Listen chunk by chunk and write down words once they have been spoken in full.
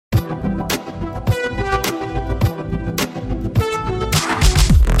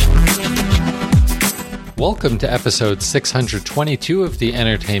Welcome to episode 622 of the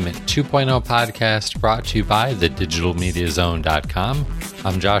Entertainment 2.0 podcast, brought to you by thedigitalmediazone.com.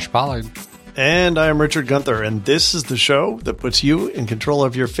 I'm Josh Pollard. And I'm Richard Gunther, and this is the show that puts you in control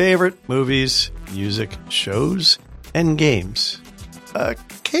of your favorite movies, music, shows, and games.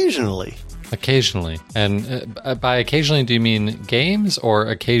 Occasionally. Occasionally. And by occasionally, do you mean games, or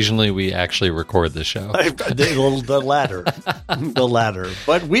occasionally we actually record the show? The latter. The latter.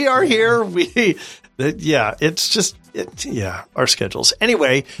 But we are here. Our schedules.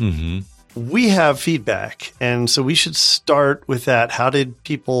 Anyway, we have feedback, and so we should start with that. How did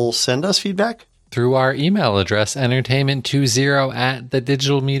people send us feedback? Through our email address,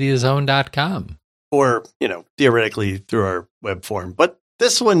 entertainment20@thedigitalmediazone.com. Or, theoretically through our web form. But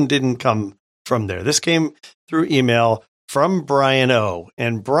this one didn't come from there. This came through email from Brian O.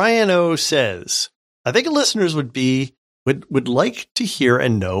 And Brian O says, I think listeners would like to hear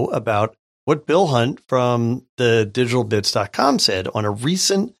and know about what Bill Hunt from the digitalbits.com said on a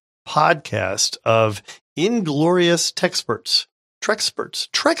recent podcast of Inglorious Trexperts.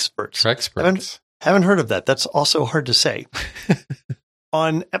 Haven't heard of that. That's also hard to say.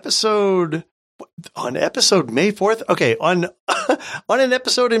 on episode May 4th. Okay. On an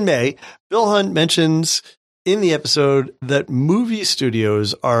episode in May, Bill Hunt mentions in the episode that movie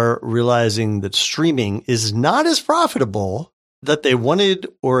studios are realizing that streaming is not as profitable that they wanted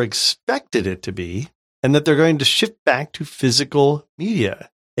or expected it to be, and that they're going to shift back to physical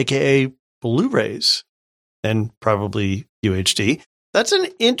media, aka Blu-rays, and probably UHD. That's an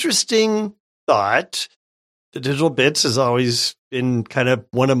interesting thought. The Digital Bits has always been kind of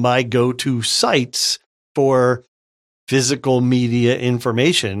one of my go-to sites for physical media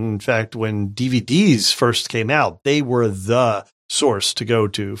information. In fact, when DVDs first came out, they were the source to go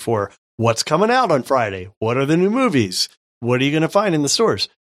to for what's coming out on Friday. What are the new movies? What are you going to find in the stores?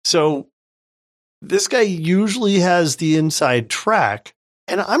 So this guy usually has the inside track,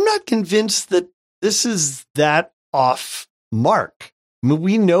 and I'm not convinced that this is that off mark. I mean,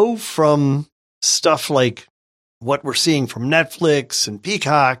 we know from stuff like what we're seeing from Netflix and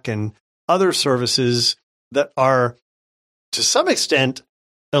Peacock and other services that are, to some extent,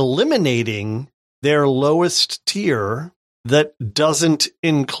 eliminating their lowest tier that doesn't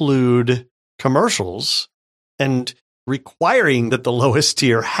include commercials and requiring that the lowest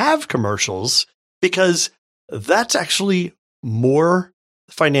tier have commercials, because that's actually more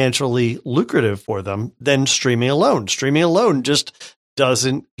financially lucrative for them than streaming alone. Streaming alone just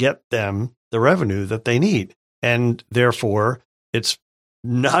doesn't get them the revenue that they need. And therefore, it's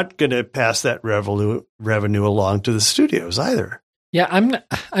not going to pass that revenue along to the studios either. Yeah, I'm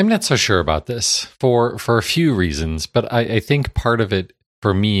not so sure about this for a few reasons, but I think part of it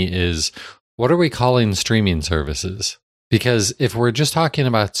for me is, what are we calling streaming services? Because if we're just talking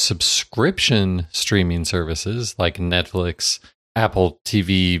about subscription streaming services like Netflix, Apple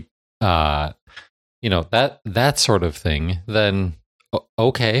TV, that sort of thing, then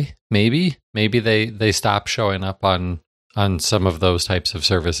okay, maybe they stop showing up on some of those types of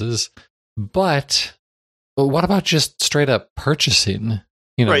services. But what about just straight up purchasing?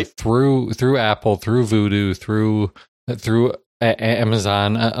 Right. through Apple, through Vudu, through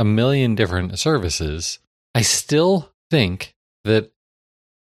Amazon, a million different services. I still think that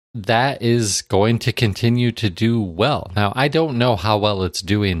is going to continue to do well. Now, I don't know how well it's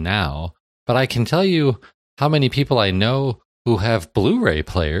doing now, but I can tell you how many people I know who have Blu-ray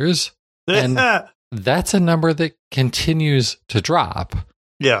players, and that's a number that continues to drop.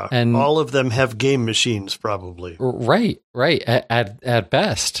 Yeah, and all of them have game machines, probably. Right, at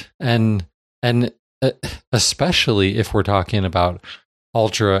best, and especially if we're talking about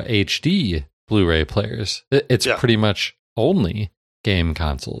Ultra HD Blu-ray players, it's pretty much only game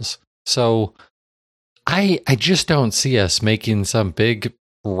consoles. So I just don't see us making some big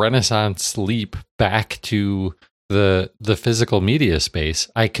renaissance leap back to the physical media space.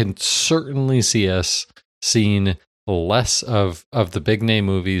 I can certainly see us seeing less of the big name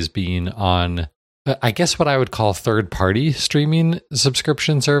movies being on, I guess, what I would call third-party streaming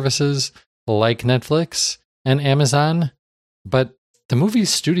subscription services like Netflix and Amazon. But the movie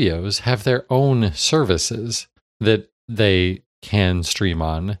studios have their own services that they can stream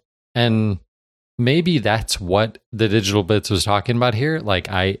on. And maybe that's what the Digital Bits was talking about here. Like,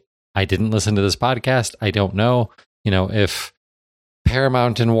 I didn't listen to this podcast. I don't know, if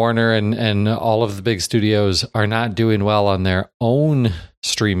Paramount and Warner and all of the big studios are not doing well on their own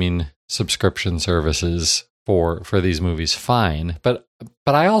streaming subscription services for these movies, fine. But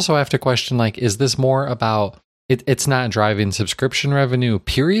I also have to question, like, is this more about it's not driving subscription revenue,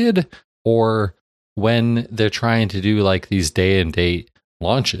 period? Or when they're trying to do like these day and date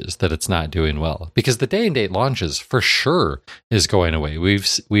launches that it's not doing well, because the day and date launches for sure is going away.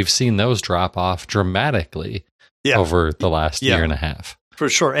 We've seen those drop off dramatically over the last year and a half. For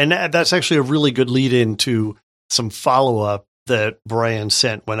sure. And that's actually a really good lead into some follow-up that Brian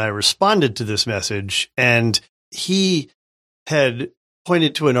sent when I responded to this message. And he had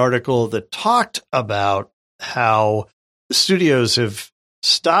pointed to an article that talked about how the studios have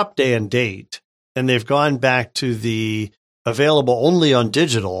stopped day and date, and they've gone back to the available only on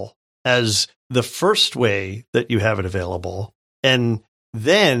digital as the first way that you have it available. And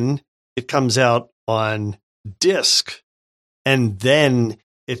then it comes out on disc, and then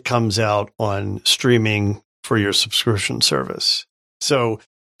it comes out on streaming for your subscription service. So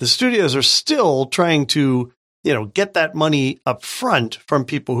the studios are still trying to, get that money up front from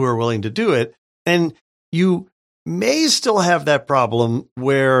people who are willing to do it. And you may still have that problem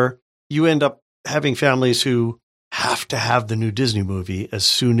where you end up having families who have to have the new Disney movie as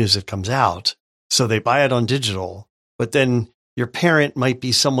soon as it comes out. So they buy it on digital, but then your parent might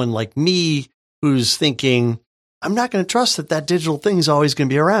be someone like me who's thinking, I'm not going to trust that digital thing is always going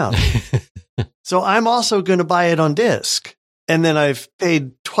to be around. So I'm also going to buy it on disc. And then I've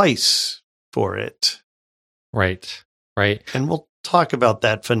paid twice for it. Right. And we'll talk about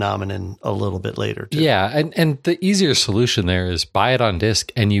that phenomenon a little bit later, too. Yeah. And the easier solution there is buy it on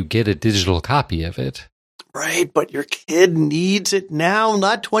disc and you get a digital copy of it. Right. But your kid needs it now,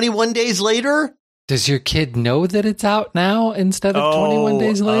 not 21 days later. Does your kid know that it's out now instead of 21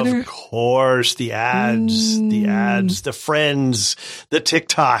 days later? Of course. The ads, the friends, the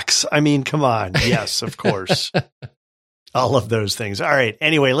TikToks. I mean, come on. Yes, of course. All of those things. All right.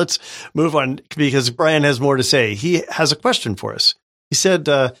 Anyway, let's move on because Brian has more to say. He has a question for us. He said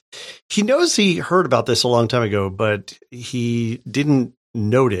he knows he heard about this a long time ago, but he didn't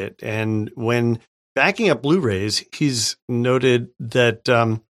note it. And when backing up Blu-rays, he's noted that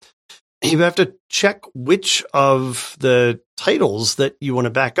you have to check which of the titles that you want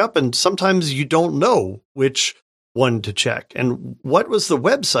to back up. And sometimes you don't know which one to check. And what was the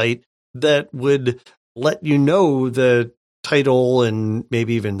website that would let you know the title and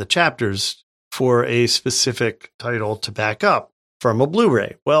maybe even the chapters for a specific title to back up from a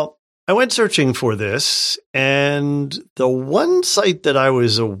Blu-ray? Well, I went searching for this, and the one site that I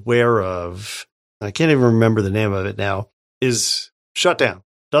was aware of, I can't even remember the name of it now, is shut down.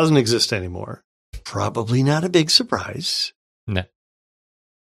 Doesn't exist anymore. Probably not a big surprise. No.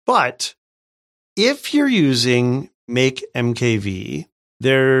 But if you're using Make MKV,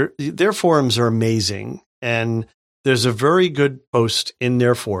 their forums are amazing. And there's a very good post in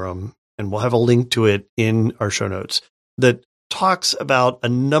their forum, and we'll have a link to it in our show notes, that talks about a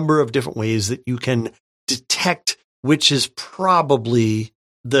number of different ways that you can detect which is probably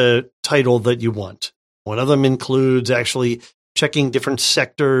the title that you want. One of them includes actually checking different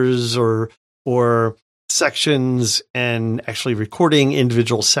sectors or sections and actually recording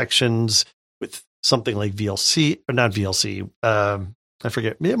individual sections with something like VLC, or not VLC. I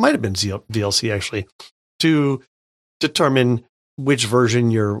forget. It might have been VLC actually, to determine which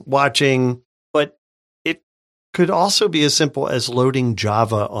version you're watching. But it could also be as simple as loading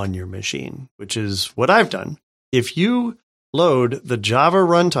Java on your machine, which is what I've done. If you load the Java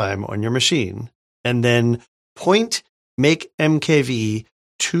runtime on your machine and then point Make MKV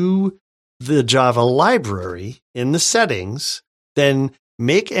to the Java library in the settings, then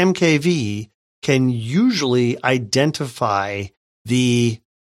Make MKV can usually identify the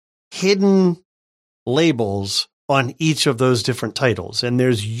hidden labels on each of those different titles. And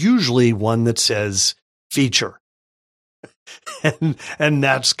there's usually one that says feature. and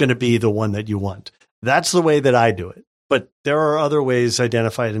that's going to be the one that you want. That's the way that I do it. But there are other ways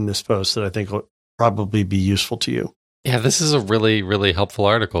identified in this post that I think will probably be useful to you. Yeah, this is a really, really helpful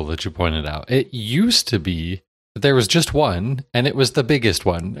article that you pointed out. It used to be that there was just one, and it was the biggest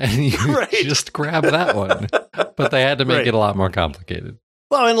one, and you just grab that one. But they had to make it a lot more complicated.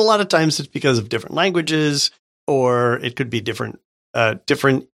 Well, and a lot of times it's because of different languages, or it could be different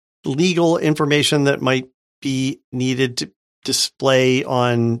legal information that might be needed to display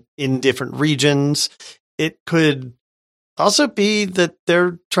in different regions. It could also be that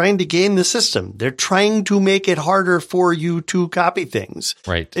they're trying to game the system. They're trying to make it harder for you to copy things.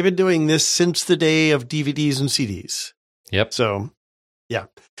 Right. They've been doing this since the day of DVDs and CDs. Yep. So, yeah.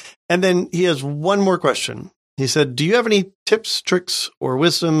 And then he has one more question. He said, do you have any tips, tricks, or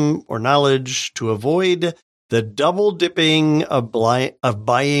wisdom or knowledge to avoid the double dipping of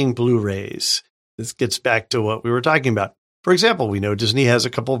buying Blu-rays? This gets back to what we were talking about. For example, we know Disney has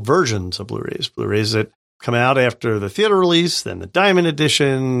a couple of versions of Blu-rays. Blu-rays that come out after the theater release, then the Diamond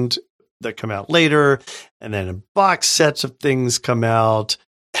Edition, that come out later, and then box sets of things come out.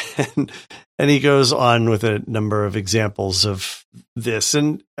 And he goes on with a number of examples of this.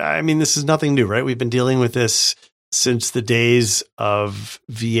 And I mean, this is nothing new, right? We've been dealing with this since the days of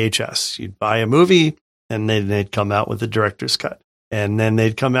VHS. You'd buy a movie and then they'd come out with the director's cut. And then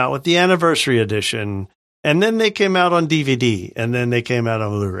they'd come out with the anniversary edition. And then they came out on DVD. And then they came out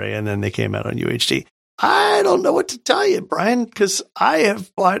on Blu-ray. And then they came out on UHD. I don't know what to tell you, Brian, because I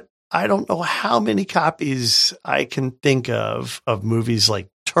have bought, I don't know how many copies I can think of movies like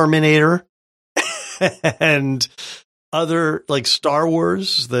Terminator and other like Star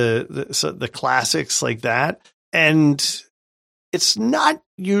Wars, the classics like that. And it's not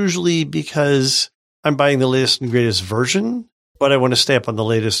usually because I'm buying the latest and greatest version, but I want to stay up on the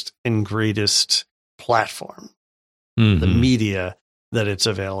latest and greatest platform, the media that it's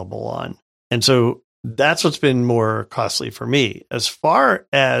available on. And so that's what's been more costly for me. As far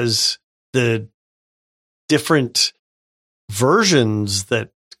as the different versions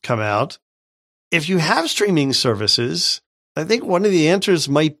that come out, if you have streaming services, I think one of the answers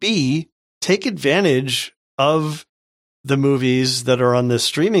might be take advantage of the movies that are on the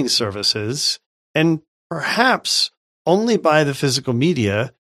streaming services and perhaps only buy the physical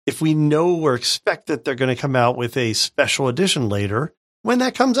media if we know or expect that they're going to come out with a special edition later when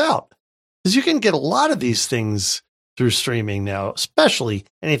that comes out. Because you can get a lot of these things through streaming now, especially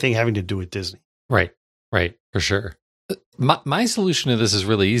anything having to do with Disney. Right, for sure. My solution to this is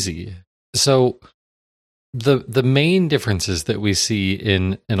really easy. So the main differences that we see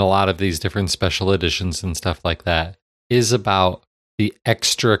in a lot of these different special editions and stuff like that is about the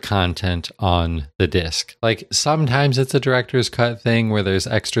extra content on the disc. Like sometimes it's a director's cut thing where there's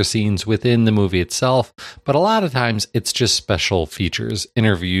extra scenes within the movie itself, but a lot of times it's just special features,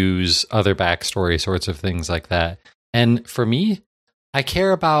 interviews, other backstory sorts of things like that. And for me, I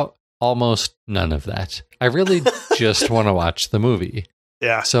care about almost none of that. I really just want to watch the movie.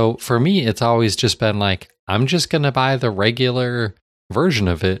 Yeah. So for me, it's always just been like, I'm just going to buy the regular version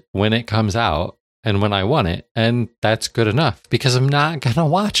of it when it comes out and when I want it. And that's good enough because I'm not going to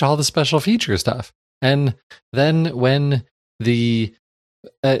watch all the special feature stuff. And then when the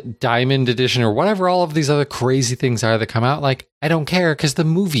Diamond Edition or whatever all of these other crazy things are that come out, like, I don't care because the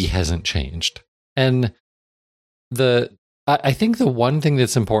movie hasn't changed. And I think the one thing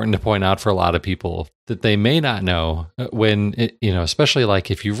that's important to point out for a lot of people that they may not know when, especially like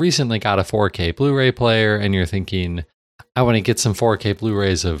if you recently got a 4K Blu-ray player and you're thinking, I want to get some 4K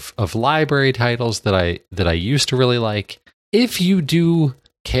Blu-rays of library titles that I used to really like. If you do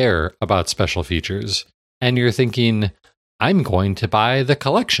care about special features and you're thinking, I'm going to buy the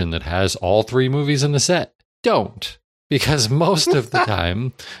collection that has all 3 movies in the set, don't. Because most of the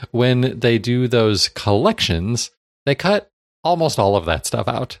time when they do those collections, they cut almost all of that stuff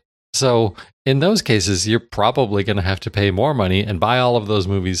out. So in those cases, you're probably going to have to pay more money and buy all of those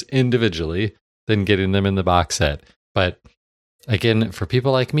movies individually than getting them in the box set. But again, for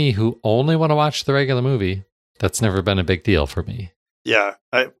people like me who only want to watch the regular movie, that's never been a big deal for me. Yeah.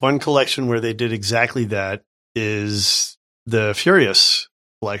 One collection where they did exactly that is the Furious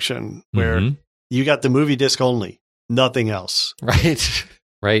collection, where you got the movie disc only, nothing else.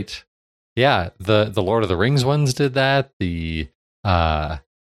 Right. Yeah, the Lord of the Rings ones did that. I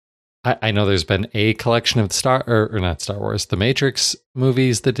know there's been a collection of not Star Wars, the Matrix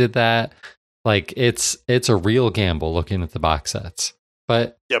movies that did that. Like it's a real gamble looking at the box sets.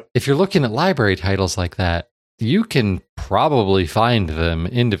 But if you're looking at library titles like that, you can probably find them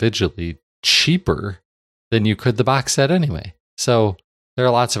individually cheaper than you could the box set anyway. So there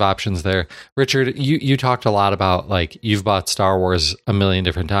are lots of options there. Richard, you talked a lot about like you've bought Star Wars a million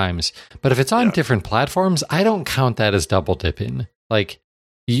different times, but if it's on different platforms, I don't count that as double dipping. Like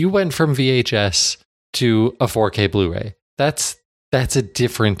you went from VHS to a 4K Blu-ray. That's a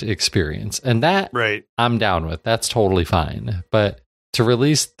different experience. And that I'm down with. That's totally fine. But to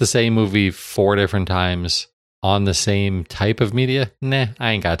release the same movie 4 different times on the same type of media, I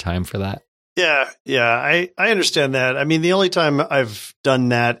ain't got time for that. Yeah, I understand that. I mean, the only time I've done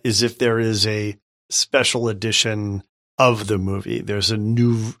that is if there is a special edition of the movie. There's a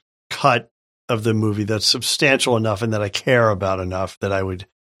new cut of the movie that's substantial enough and that I care about enough that I would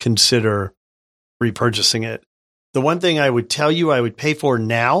consider repurchasing it. The one thing I would tell you I would pay for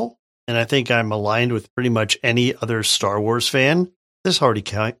now, and I think I'm aligned with pretty much any other Star Wars fan, this already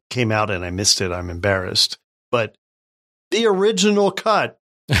came out and I missed it. I'm embarrassed. But the original cut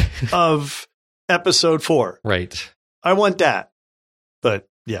of episode 4. Right. I want that. But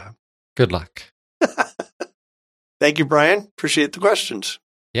yeah. Good luck. Thank you, Brian. Appreciate the questions.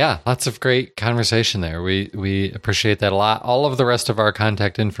 Yeah, lots of great conversation there. We appreciate that a lot. All of the rest of our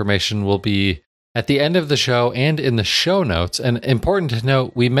contact information will be at the end of the show and in the show notes. And important to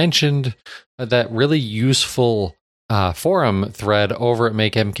note, we mentioned that really useful forum thread over at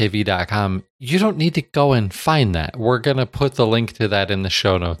makemkv.com. You don't need to go and find that. We're going to put the link to that in the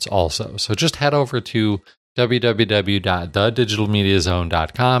show notes also. So just head over to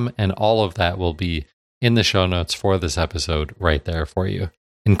www.thedigitalmediazone.com and all of that will be in the show notes for this episode right there for you,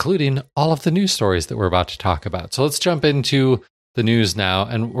 including all of the news stories that we're about to talk about. So let's jump into the news now,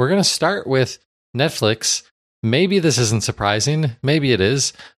 and we're going to start with Netflix. Maybe this isn't surprising, maybe it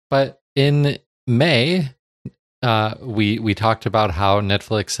is, but in May, we talked about how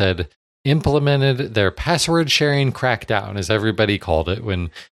Netflix had implemented their password sharing crackdown, as everybody called it, when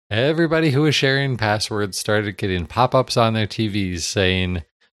everybody who was sharing passwords started getting pop-ups on their TVs saying,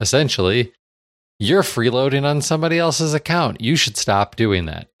 essentially, you're freeloading on somebody else's account. You should stop doing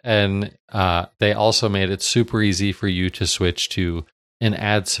that. And they also made it super easy for you to switch to an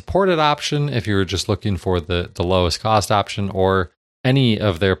ad-supported option if you were just looking for the lowest cost option, or any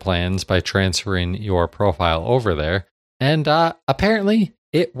of their plans by transferring your profile over there. And apparently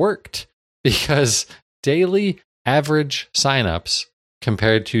it worked, because daily average signups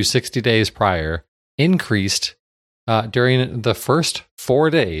compared to 60 days prior increased during the first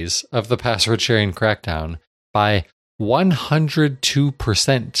 4 days of the password sharing crackdown by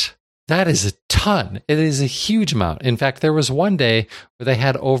 102%. That is a ton. It is a huge amount. In fact, there was one day where they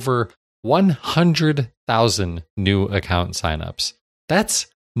had over 100,000 new account signups. That's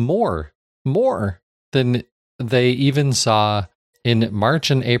more than they even saw in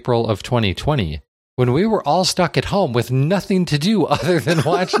March and April of 2020, when we were all stuck at home with nothing to do other than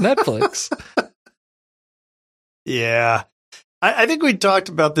watch Netflix. Yeah. I think we talked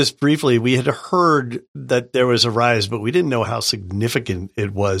about this briefly. We had heard that there was a rise, but we didn't know how significant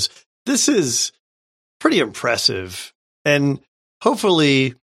it was. This is pretty impressive. And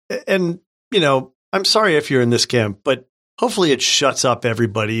hopefully, and I'm sorry if you're in this camp, but hopefully it shuts up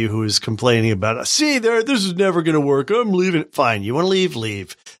everybody who is complaining about, see there, this is never going to work. I'm leaving. Fine. You want to leave?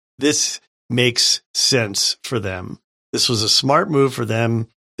 Leave. This makes sense for them. This was a smart move for them.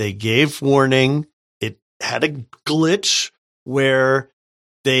 They gave warning. It had a glitch where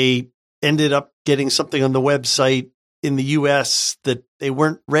they ended up getting something on the website in the US that they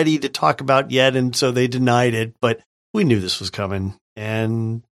weren't ready to talk about yet. And so they denied it, but we knew this was coming,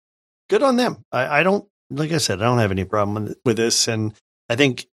 and good on them. I don't, like I said, I don't have any problem with this. And I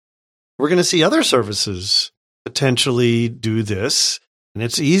think we're going to see other services potentially do this, and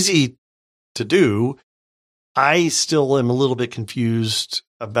it's easy to do. I still am a little bit confused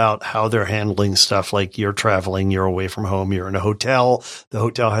about how they're handling stuff like you're traveling, you're away from home, you're in a hotel, the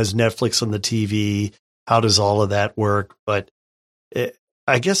hotel has Netflix on the TV. How does all of that work? But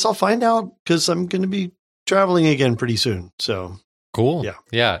I guess I'll find out, because I'm going to be traveling again pretty soon. So cool.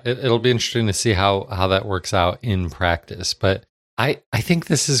 Yeah. It'll be interesting to see how that works out in practice. But I think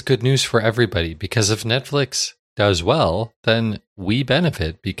this is good news for everybody, because if Netflix does well, then we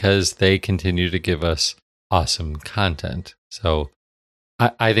benefit, because they continue to give us awesome content. So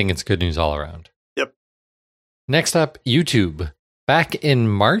I think it's good news all around. Yep. Next up, YouTube. Back in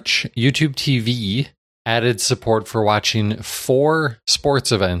March, YouTube TV added support for watching 4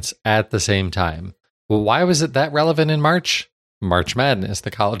 sports events at the same time. Well, why was it that relevant in March? March Madness,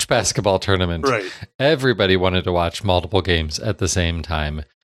 the college basketball tournament. Right. Everybody wanted to watch multiple games at the same time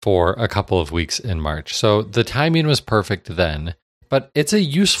for a couple of weeks in March. So the timing was perfect then, but it's a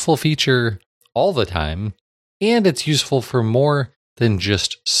useful feature all the time, and it's useful for more than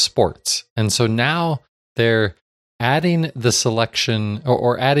just sports. And so now they're adding the selection,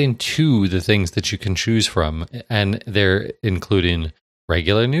 or adding to the things that you can choose from, and they're including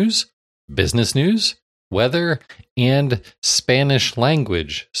regular news, business news, weather, and Spanish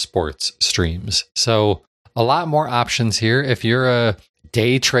language sports streams. So a lot more options here. If you're a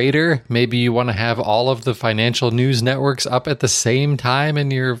day trader, maybe you want to have all of the financial news networks up at the same time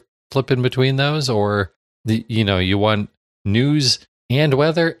and you're flipping between those, or you want news and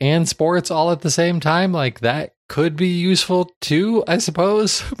weather and sports all at the same time, like that could be useful too, I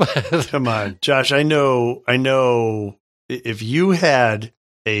suppose. Come on, Josh. I know if you had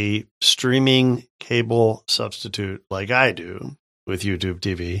a streaming cable substitute like I do with YouTube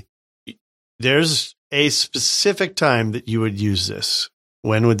TV, there's a specific time that you would use this.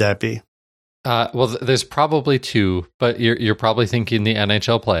 When would that be? Well, there's probably 2, but you're probably thinking the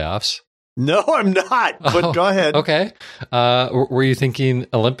NHL playoffs. No, I'm not. But go ahead. Okay. Were you thinking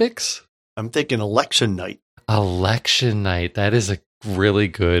Olympics? I'm thinking election night. Election night. That is a really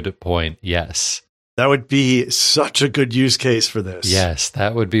good point. Yes. That would be such a good use case for this. Yes,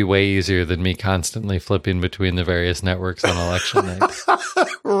 that would be way easier than me constantly flipping between the various networks on election night.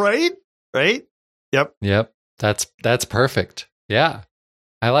 Right? Yep. That's perfect. Yeah.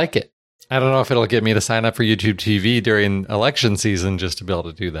 I like it. I don't know if it'll get me to sign up for YouTube TV during election season just to be able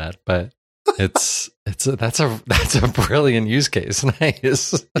to do that, but that's a brilliant use case.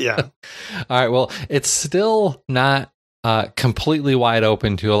 Nice. Yeah. All right. Well, it's still not completely wide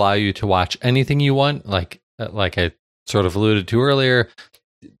open to allow you to watch anything you want. Like I sort of alluded to earlier,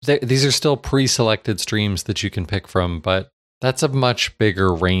 these are still pre-selected streams that you can pick from, but that's a much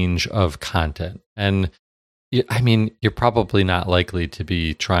bigger range of content. And you're probably not likely to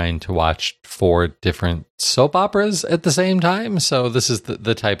be trying to watch 4 different soap operas at the same time. So this is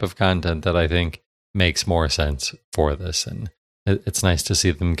the type of content that I think makes more sense for this. And it's nice to see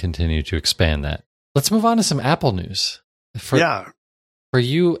them continue to expand that. Let's move on to some Apple news. For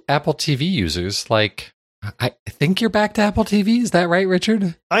you Apple TV users, like, I think you're back to Apple TV. Is that right,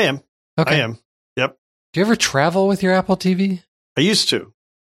 Richard? I am. Okay. I am. Yep. Do you ever travel with your Apple TV? I used to.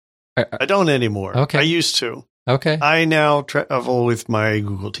 I don't anymore. Okay. I used to. Okay. I now travel with my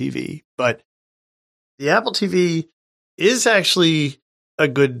Google TV, but the Apple TV is actually a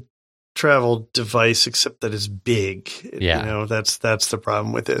good travel device, except that it's big. Yeah. That's the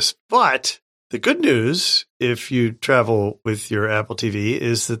problem with this. But the good news, if you travel with your Apple TV,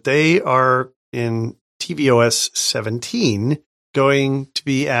 is that they are in tvOS 17 going to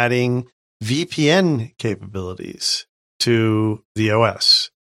be adding VPN capabilities to the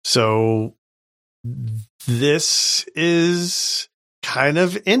OS. So this is kind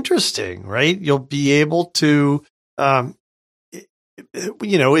of interesting, right? You'll be able to, if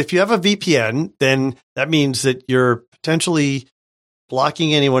you have a VPN, then that means that you're potentially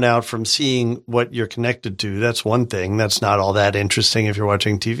blocking anyone out from seeing what you're connected to. That's one thing. That's not all that interesting if you're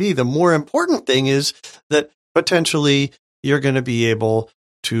watching TV. The more important thing is that potentially you're going to be able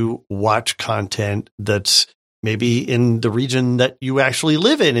to watch content that's maybe in the region that you actually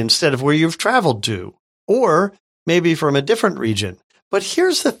live in instead of where you've traveled to, or maybe from a different region. But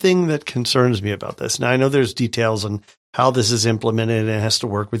here's the thing that concerns me about this. Now, I know there's details on how this is implemented and it has to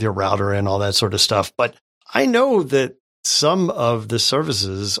work with your router and all that sort of stuff, but I know that some of the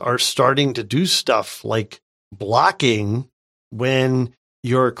services are starting to do stuff like blocking when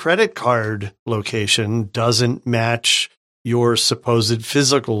your credit card location doesn't match your supposed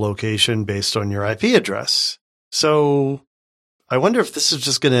physical location based on your IP address. So I wonder if this is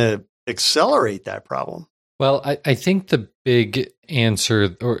just going to accelerate that problem. Well, I think the big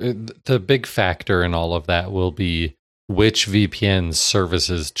answer or the big factor in all of that will be which VPN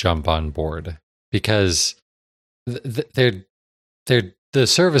services jump on board, because the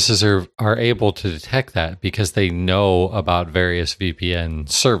services are able to detect that because they know about various VPN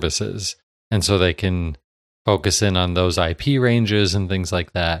services. And so they can focus in on those IP ranges and things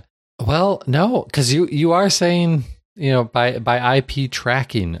like that. Well, no, because you are saying, by IP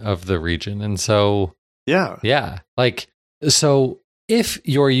tracking of the region. And so, yeah. Like, so if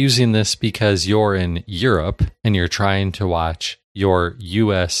you're using this because you're in Europe and you're trying to watch your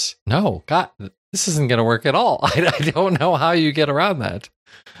US, no, God, this isn't going to work at all. I don't know how you get around that.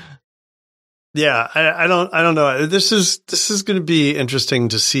 Yeah, I don't know. This is going to be interesting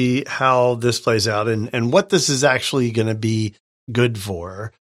to see how this plays out and what this is actually going to be good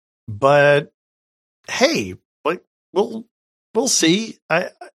for. But hey, we'll see.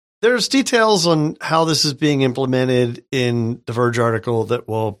 There's details on how this is being implemented in the Verge article that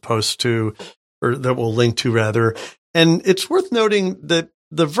we'll post to, or that we'll link to rather. And it's worth noting that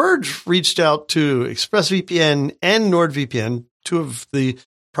the Verge reached out to ExpressVPN and NordVPN, two of the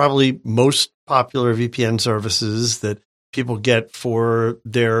probably most popular VPN services that people get for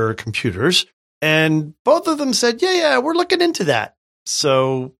their computers. And both of them said, yeah, we're looking into that.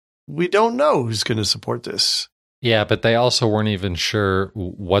 So we don't know who's going to support this. Yeah, but they also weren't even sure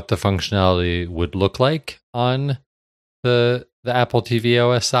what the functionality would look like on the Apple TV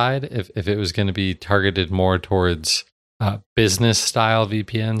OS side, if it was going to be targeted more towards business style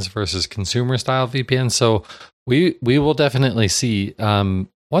VPNs versus consumer style VPNs. So we will definitely see.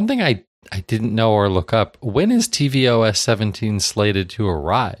 One thing I didn't know or look up, when is tvOS 17 slated to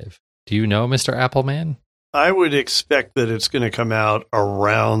arrive? Do you know, Mr. Appleman? I would expect that it's going to come out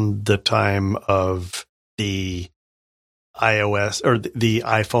around the time of the iOS or the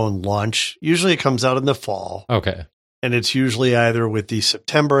iPhone launch. Usually it comes out in the fall. Okay. And it's usually either with the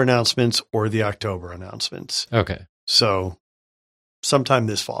September announcements or the October announcements. Okay. So sometime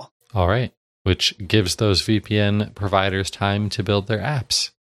this fall. All right. Which gives those VPN providers time to build their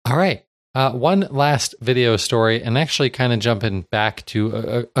apps. All right. One last video story, and actually kind of jumping back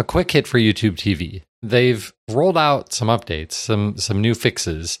to a quick hit for YouTube TV. They've rolled out some updates, some new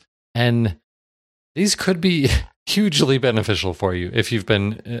fixes, and these could be hugely beneficial for you if you've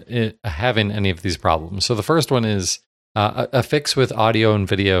been having any of these problems. So the first one is a fix with audio and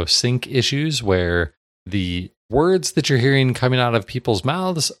video sync issues, where the words that you're hearing coming out of people's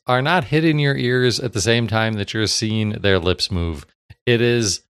mouths are not hitting your ears at the same time that you're seeing their lips move. It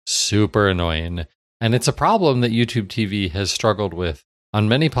is super annoying, and it's a problem that YouTube TV has struggled with on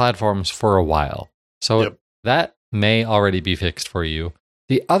many platforms for a while. So that may already be fixed for you.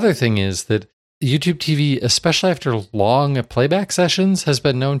 The other thing is that YouTube TV, especially after long playback sessions, has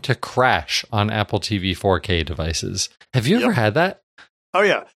been known to crash on Apple TV 4K devices. Have you ever had that? Oh,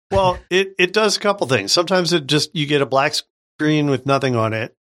 yeah. Well, it does a couple things. Sometimes you get a black screen with nothing on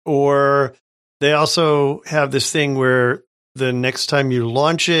it, or they also have this thing where the next time you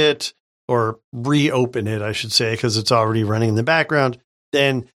launch it or reopen it, I should say, because it's already running in the background,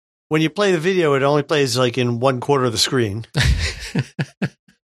 then when you play the video, it only plays like in 1/4 of the screen.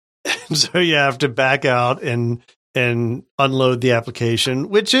 So you have to back out and unload the application,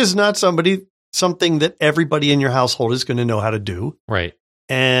 which is not something that everybody in your household is going to know how to do. Right.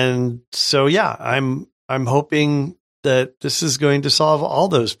 And so, yeah, I'm hoping that this is going to solve all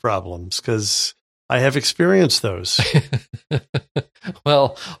those problems, because I have experienced those.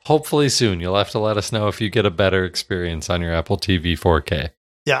 Well, hopefully soon. You'll have to let us know if you get a better experience on your Apple TV 4K.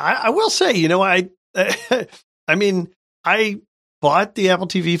 Yeah, I will say, I mean, I bought the Apple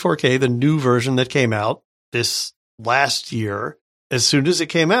TV 4K, the new version that came out this last year, as soon as it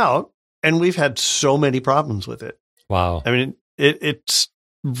came out, and we've had so many problems with it. Wow. I mean, it's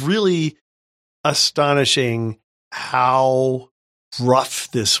really astonishing how rough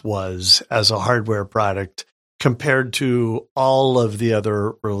this was as a hardware product compared to all of the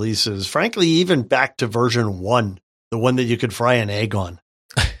other releases. Frankly, even back to version 1, the one that you could fry an egg on.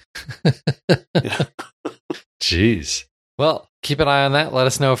 Jeez. Well, keep an eye on that. Let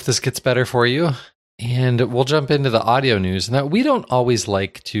us know if this gets better for you. And we'll jump into the audio news. Now, we don't always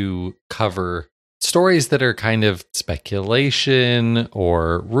like to cover stories that are kind of speculation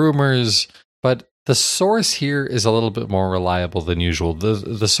or rumors, but the source here is a little bit more reliable than usual.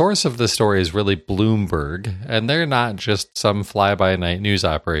 The source of the story is really Bloomberg, and they're not just some fly-by-night news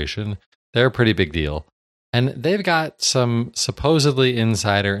operation. They're a pretty big deal. And they've got some supposedly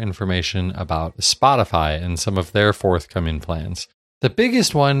insider information about Spotify and some of their forthcoming plans. The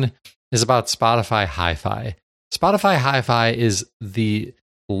biggest one is about Spotify HiFi. Spotify HiFi is the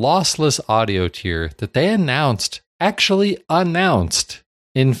lossless audio tier that they actually announced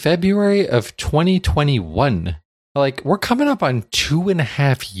in February of 2021. Like, we're coming up on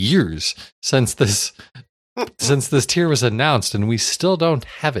 2.5 years since this tier was announced, and we still don't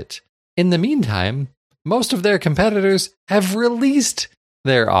have it. In the meantime, most of their competitors have released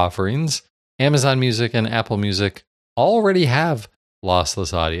their offerings. Amazon Music and Apple Music already have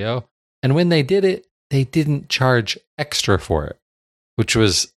lossless audio, and when they did it, they didn't charge extra for it, which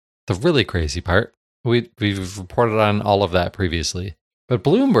was the really crazy part. We've reported on all of that previously. But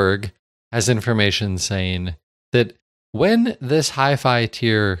Bloomberg has information saying that when this HiFi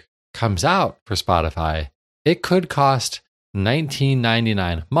tier comes out for Spotify, it could cost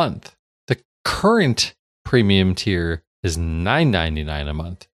 $19.99 a month. The current premium tier is $9.99 a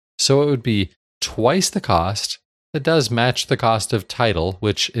month. So it would be twice the cost. It does match the cost of Tidal,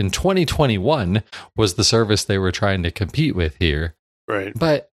 which in 2021 was the service they were trying to compete with here. Right.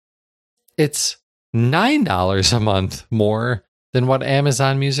 But it's $9 a month more than what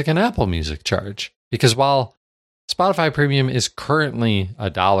Amazon Music and Apple Music charge. Because while Spotify Premium is currently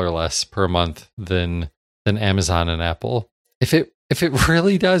 $1 less per month than Amazon and Apple, if it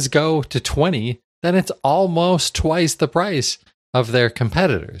really does go to $20, then it's almost twice the price of their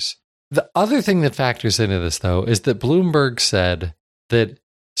competitors. The other thing that factors into this, though, is that Bloomberg said that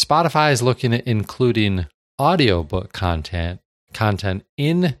Spotify is looking at including audiobook content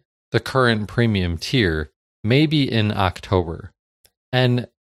in the current premium tier, maybe in October. And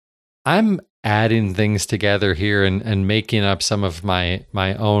I'm adding things together here and making up some of my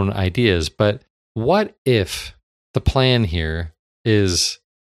own ideas. But what if the plan here is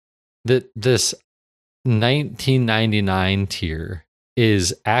that this $19.99 tier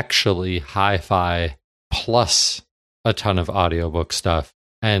is actually HiFi plus a ton of audiobook stuff,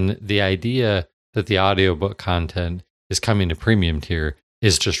 and the idea that the audiobook content is coming to premium tier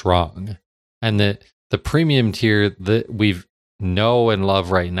is just wrong, and that the premium tier that we know and love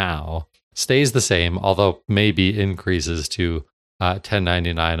right now stays the same, although maybe increases to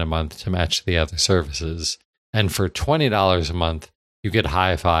 $10.99 a month to match the other services. And for $20 a month, you get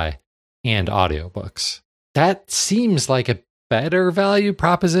HiFi and audiobooks. That seems like a better value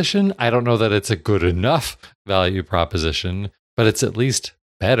proposition. I don't know that it's a good enough value proposition, but it's at least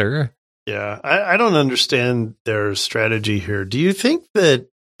better. Yeah, I don't understand their strategy here. Do you think that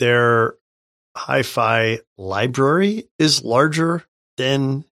their HiFi library is larger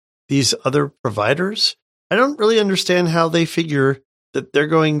than these other providers? I don't really understand how they figure that they're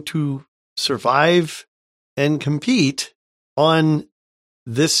going to survive and compete on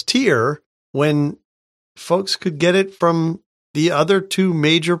this tier when folks could get it from the other two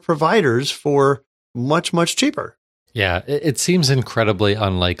major providers for much, much cheaper. Yeah, it seems incredibly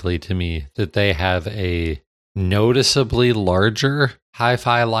unlikely to me that they have a noticeably larger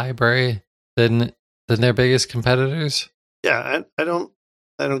HiFi library than their biggest competitors. Yeah, I don't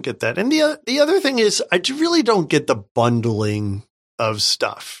get that. And the other thing is, I really don't get the bundling of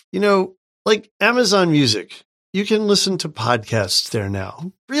stuff. You know, like Amazon Music, you can listen to podcasts there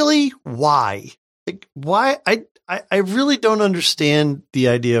now. Really? Why? Like, why? I really don't understand the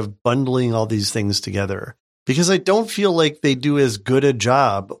idea of bundling all these things together, because I don't feel like they do as good a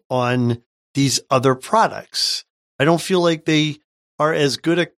job on these other products. I don't feel like they are as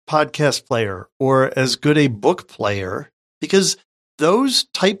good a podcast player or as good a book player, because those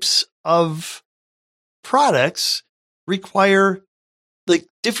types of products require like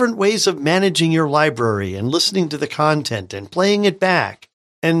different ways of managing your library and listening to the content and playing it back.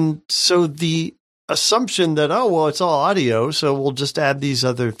 And so the assumption that, oh, well, it's all audio, so we'll just add these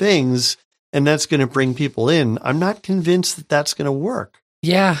other things and that's going to bring people in, I'm not convinced that that's going to work.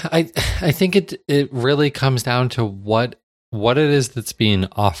 Yeah, I think it really comes down to what it is that's being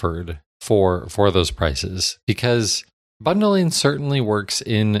offered for those prices, because bundling certainly works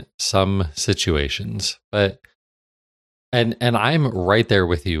in some situations, but and I'm right there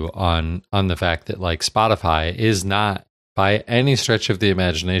with you on the fact that like Spotify is not by any stretch of the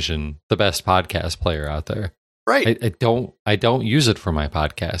imagination the best podcast player out there. Right. I don't use it for my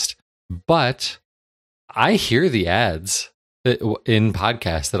podcast, but I hear the ads in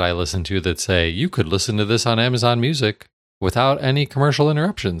podcasts that I listen to that say you could listen to this on Amazon Music without any commercial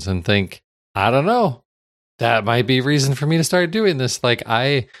interruptions, and think, I don't know, that might be a reason for me to start doing this. Like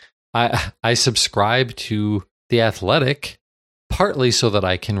I subscribe to The Athletic partly so that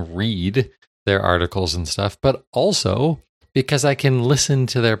I can read their articles and stuff, but also because I can listen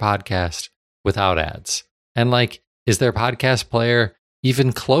to their podcast without ads. And like, is their podcast player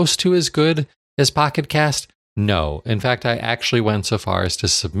even close to as good as Pocket Cast? No. In fact, I actually went so far as to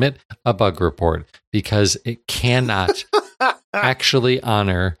submit a bug report because it cannot actually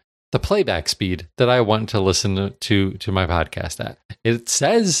honor the playback speed that I want to listen to my podcast at. It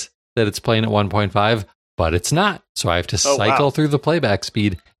says that it's playing at 1.5, but it's not. So I have to cycle through the playback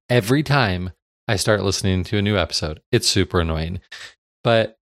speed every time I start listening to a new episode. It's super annoying.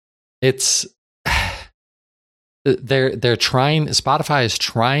 But it's they're trying, Spotify is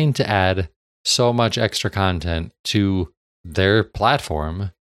trying to add so much extra content to their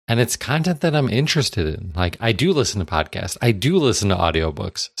platform, and it's content that I'm interested in. Like, I do listen to podcasts, I do listen to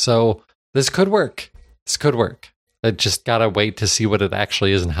audiobooks. So this could work. I just gotta wait to see what it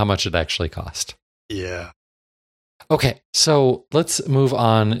actually is and how much it actually costs. Yeah. Okay, so let's move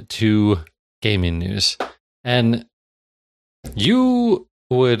on to gaming news. And you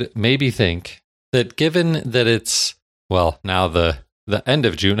would maybe think that given that it's, well, now the end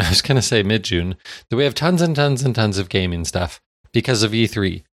of June, I was going to say mid-June, that we have tons and tons and tons of gaming stuff because of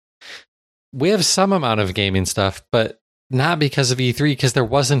E3. We have some amount of gaming stuff, but not because of E3, because there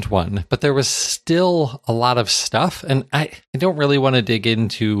wasn't one, but there was still a lot of stuff. And I don't really want to dig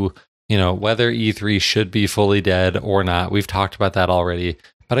into, whether E3 should be fully dead or not. We've talked about that already.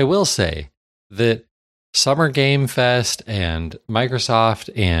 But I will say that Summer Game Fest and Microsoft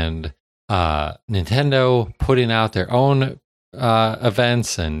and Nintendo putting out their own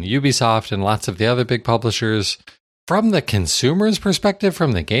events, and Ubisoft and lots of the other big publishers, from the consumer's perspective,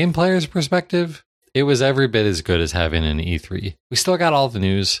 from the game player's perspective, it was every bit as good as having an E3. We still got all the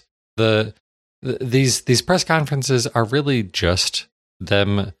news. These press conferences are really just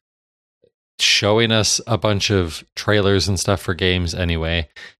them showing us a bunch of trailers and stuff for games anyway.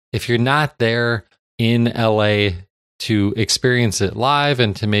 If you're not there in LA to experience it live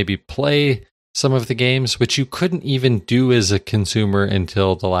and to maybe play some of the games, which you couldn't even do as a consumer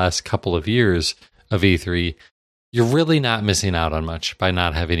until the last couple of years of E3, you're really not missing out on much by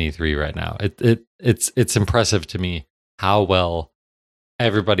not having E3 right now. It's impressive to me how well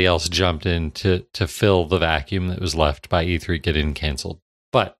everybody else jumped in to fill the vacuum that was left by E3 getting canceled.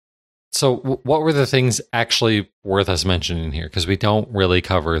 But so what were the things actually worth us mentioning here? Because we don't really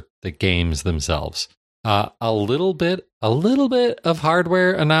cover the games themselves. A little bit of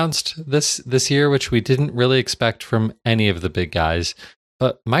hardware announced this year, which we didn't really expect from any of the big guys.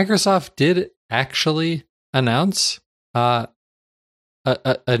 But Microsoft did actually announce a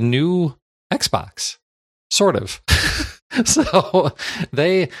new Xbox, sort of. So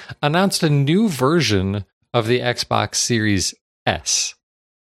they announced a new version of the Xbox Series S.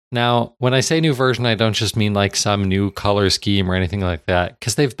 Now, when I say new version, I don't just mean like some new color scheme or anything like that,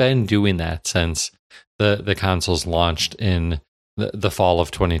 because they've been doing that since the consoles launched in the fall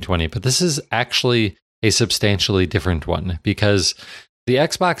of 2020. But this is actually a substantially different one, because the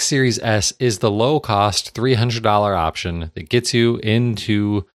Xbox Series S is the low-cost $300 option that gets you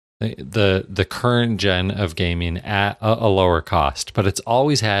into the current gen of gaming at a lower cost. But it's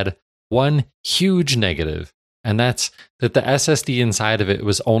always had one huge negative, and that's that the SSD inside of it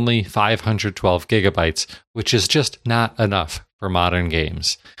was only 512 gigabytes, which is just not enough for modern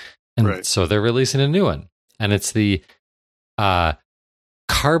games. And so they're releasing a new one, and it's the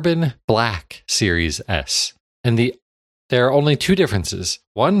Carbon Black Series S. And there are only two differences.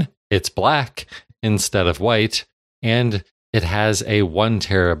 One, it's black instead of white, and it has a 1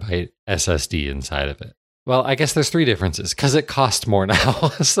 terabyte SSD inside of it. Well, I guess there's three differences, because it costs more now.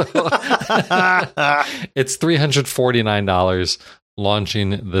 So it's $349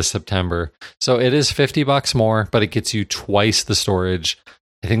 launching this September. So it is $50 more, but it gets you twice the storage.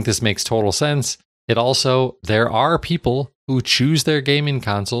 I think this makes total sense. It also, there are people who choose their gaming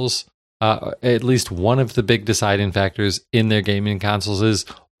consoles. At least one of the big deciding factors in their gaming consoles is,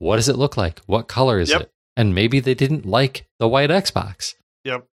 what does it look like? What color is it? And maybe they didn't like the white Xbox.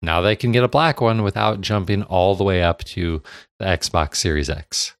 Now they can get a black one without jumping all the way up to the Xbox Series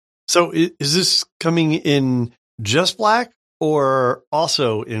X. So is this coming in just black or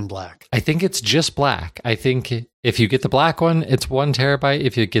also in black? I think it's just black. I think if you get the black one, it's 1 terabyte.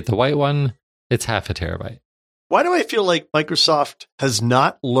 If you get the white one, it's half a terabyte. Why do I feel like Microsoft has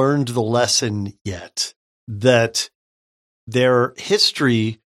not learned the lesson yet that their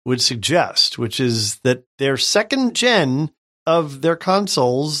history would suggest, which is that their second gen of their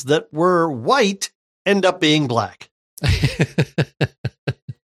consoles that were white end up being black?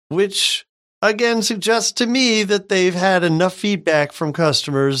 Which, again, suggests to me that they've had enough feedback from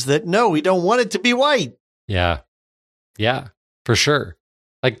customers that, no, we don't want it to be white. Yeah, for sure.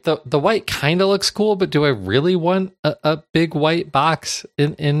 Like the white kind of looks cool, but do I really want a big white box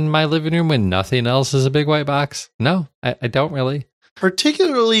in my living room when nothing else is a big white box? No, I don't really.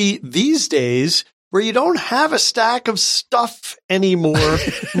 Particularly these days where you don't have a stack of stuff anymore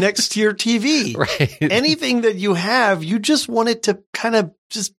next to your TV. Right. Anything that you have, you just want it to kind of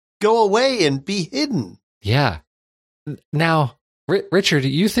just go away and be hidden. Yeah. Now, Richard,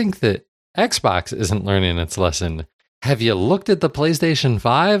 you think that Xbox isn't learning its lesson? Have you looked at the PlayStation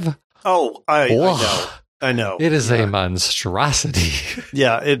 5? Oh, I know. It is a monstrosity.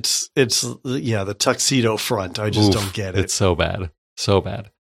 Yeah, it's the tuxedo front. I just don't get it. It's so bad. So bad.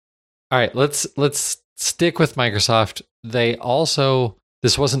 All right, let's stick with Microsoft. They also,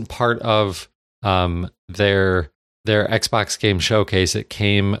 this wasn't part of their Xbox game showcase. It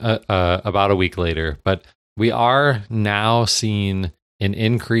came about a week later, but we are now seeing an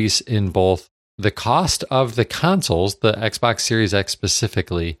increase in both the cost of the consoles, the Xbox Series X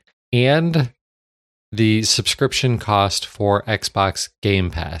specifically, and the subscription cost for Xbox Game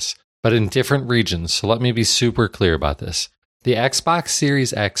Pass, but in different regions. So let me be super clear about this. The Xbox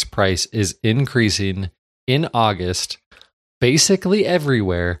Series X price is increasing in August, basically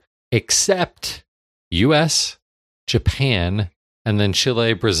everywhere except US, Japan, and then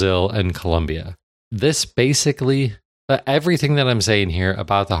Chile, Brazil, and Colombia. This basically, everything that I'm saying here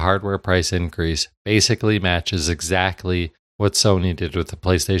about the hardware price increase basically matches exactly what Sony did with the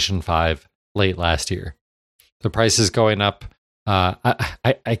PlayStation 5 late last year. The price is going up.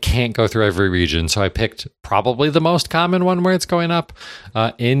 I can't go through every region, so I picked probably the most common one where it's going up.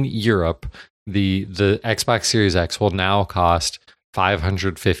 In Europe, the Xbox Series X will now cost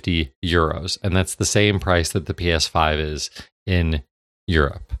 €550, and that's the same price that the PS5 is in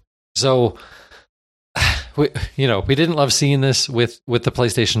Europe. So, we didn't love seeing this with the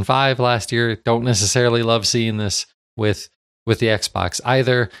PlayStation 5 last year. Don't necessarily love seeing this with the Xbox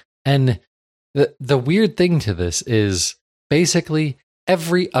either. And the weird thing to this is basically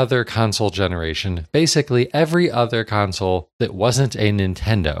every other console generation, basically every other console that wasn't a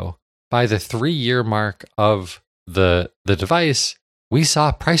Nintendo, by the 3-year mark of the device, we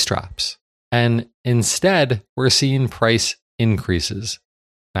saw price drops. And instead, we're seeing price increases.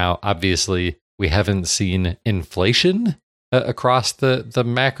 Now, obviously, we haven't seen inflation across the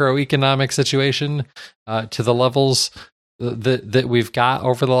macroeconomic situation to the levels that we've got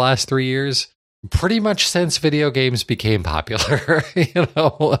over the last 3 years. pretty much since video games became popular,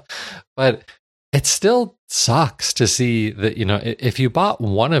 but it still sucks to see that, if you bought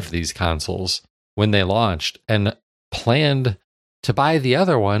one of these consoles when they launched and planned to buy the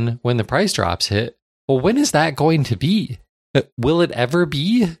other one when the price drops hit, well, when is that going to be? Will it ever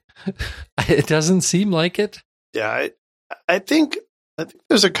be? It doesn't seem like it. Yeah, I think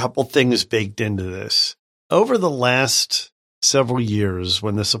there's a couple things baked into this. Over the last several years,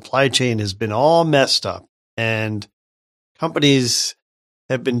 when the supply chain has been all messed up and companies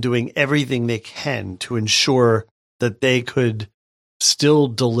have been doing everything they can to ensure that they could still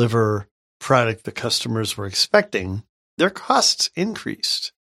deliver product the customers were expecting, their costs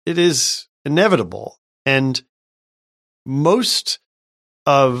increased. It is inevitable. And most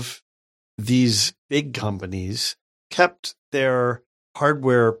of these big companies kept their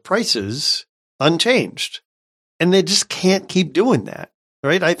hardware prices unchanged. And they just can't keep doing that,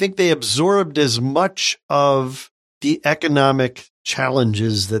 right? I think they absorbed as much of the economic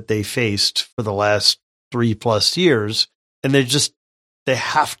challenges that they faced for the last 3+ years, and they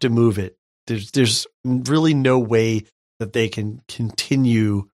have to move it. There's really no way that they can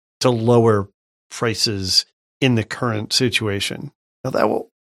continue to lower prices in the current situation. Now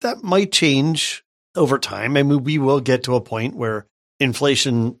that might change over time. I mean, we will get to a point where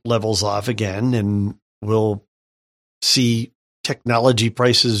inflation levels off again, and we'll see technology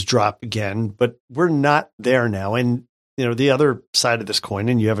prices drop again, but we're not there now. And, the other side of this coin,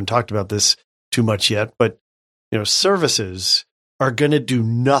 and you haven't talked about this too much yet, but, services are going to do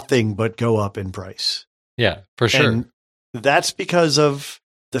nothing but go up in price. Yeah, for sure. And that's because of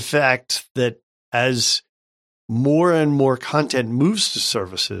the fact that as more and more content moves to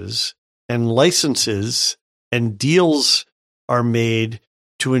services and licenses and deals are made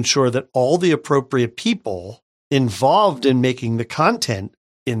to ensure that all the appropriate people involved in making the content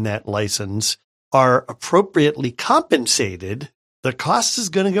in that license are appropriately compensated, the cost is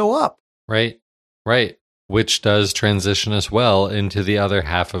going to go up. Right. Which does transition us well into the other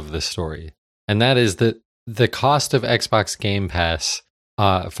half of the story. And that is that the cost of Xbox Game Pass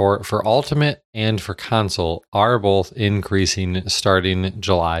for Ultimate and for console are both increasing starting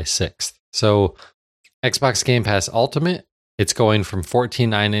July 6th. So Xbox Game Pass Ultimate, it's going from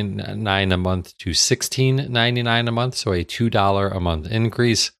 $14.99 a month to $16.99 a month, so a $2 a month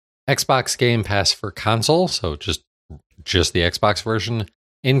increase. Xbox Game Pass for console, so just the Xbox version,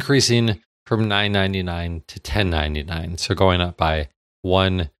 increasing from $9.99 to $10.99, so going up by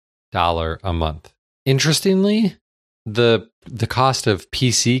 $1 a month. Interestingly, the cost of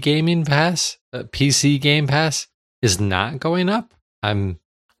PC Game Pass is not going up. I'm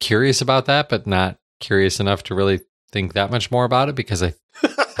curious about that, but not curious enough to really think that much more about it, because I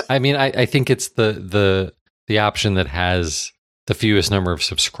think it's the option that has the fewest number of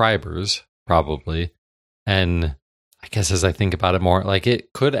subscribers, probably. And I guess as I think about it more, like,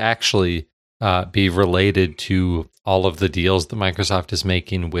 it could actually be related to all of the deals that Microsoft is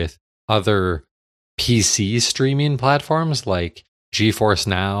making with other PC streaming platforms, like GeForce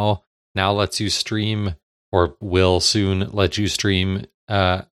Now lets you stream, or will soon let you stream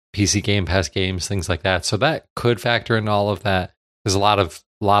PC Game Pass games, things like that. So that could factor in all of that. There's a lot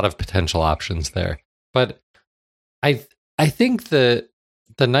of potential options there. But I think the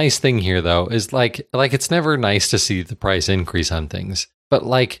nice thing here, though, is like it's never nice to see the price increase on things, but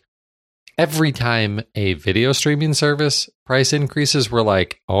like every time a video streaming service price increases, we're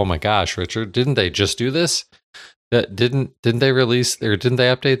like, oh my gosh, Richard, didn't they just do this? That didn't they release, or didn't they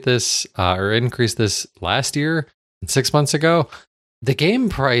update this or increase this last year, 6 months ago? The Game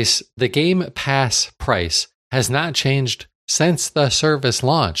Pass price has not changed since the service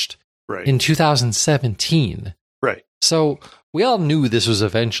launched in 2017. Right. So we all knew this was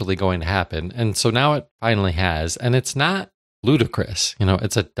eventually going to happen. And so now it finally has. And it's not ludicrous.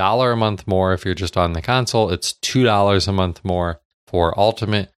 It's $1 a month more if you're just on the console. It's $2 a month more for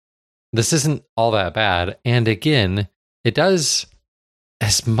Ultimate. This isn't all that bad. And again, it does,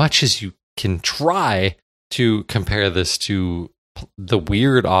 as much as you can try to compare this to the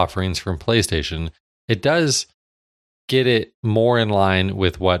weird offerings from PlayStation, it does get it more in line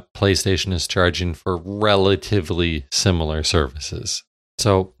with what PlayStation is charging for relatively similar services.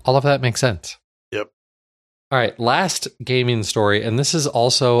 So all of that makes sense. Yep. All right, last gaming story, and this is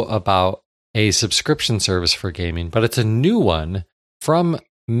also about a subscription service for gaming, but it's a new one from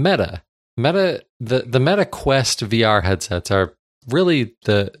Meta. The Meta Quest VR headsets are really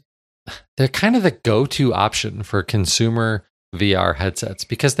they're kind of the go-to option for consumer VR headsets,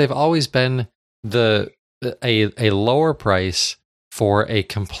 because they've always been a lower price, for a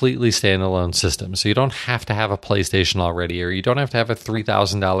completely standalone system. So you don't have to have a PlayStation already, or you don't have to have a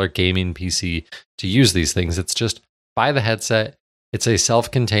 $3,000 gaming PC to use these things. It's just buy the headset. It's a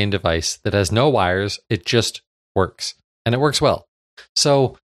self-contained device that has no wires. It just works, and it works well.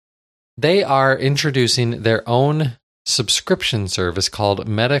 So they are introducing their own subscription service called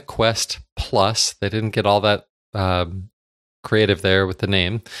MetaQuest Plus. They didn't get all that creative there with the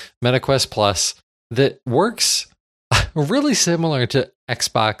name. MetaQuest Plus, that works really similar to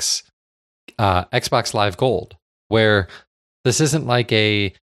Xbox Live Gold, where this isn't like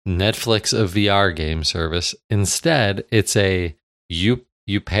a Netflix of VR game service. Instead, it's a you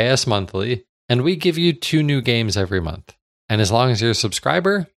pay us monthly, and we give you 2 new games every month. And as long as you're a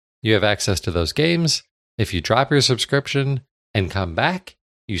subscriber, you have access to those games. If you drop your subscription and come back,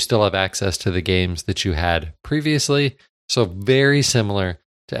 you still have access to the games that you had previously. So very similar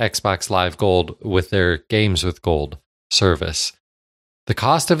to Xbox Live Gold with their Games with Gold service. The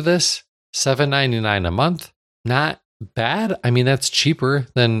cost of this, $7.99 a month. Not bad. I mean, that's cheaper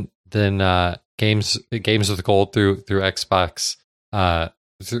than games with Gold through Xbox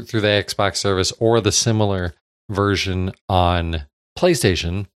through the Xbox service, or the similar version on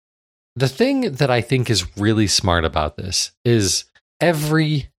PlayStation. The thing that I think is really smart about this is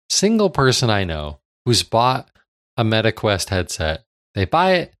every single person I know who's bought a MetaQuest headset, they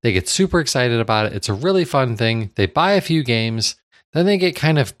buy it, they get super excited about it. It's a really fun thing. They buy a few games, then they get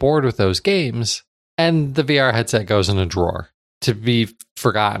kind of bored with those games, and the VR headset goes in a drawer to be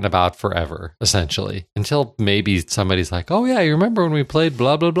forgotten about forever, essentially, until maybe somebody's like, oh yeah, you remember when we played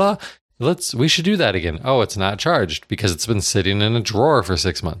blah, blah, blah? We should do that again. Oh, it's not charged because it's been sitting in a drawer for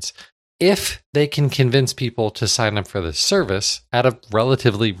 6 months. If they can convince people to sign up for this service at a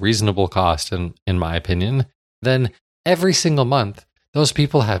relatively reasonable cost, in my opinion, then every single month, those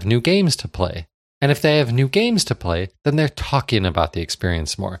people have new games to play. And if they have new games to play, then they're talking about the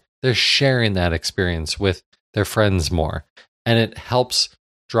experience more. They're sharing that experience with their friends more. And it helps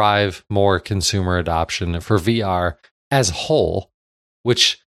drive more consumer adoption for VR as a whole,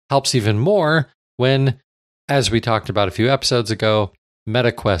 which helps even more when, as we talked about a few episodes ago,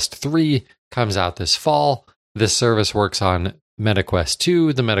 MetaQuest 3 comes out this fall. This service works on MetaQuest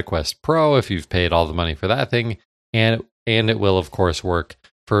 2, the MetaQuest Pro, if you've paid all the money for that thing, and it will, of course, work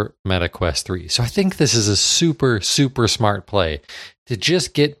for MetaQuest 3. So I think this is a super, super smart play to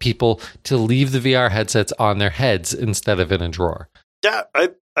just get people to leave the VR headsets on their heads instead of in a drawer. Yeah,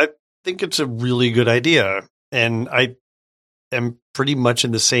 I think it's a really good idea. And I am pretty much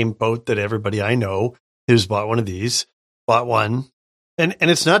in the same boat that everybody I know who's bought one of these, bought one. And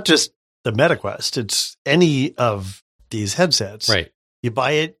it's not just the MetaQuest, it's any of these headsets. Right. You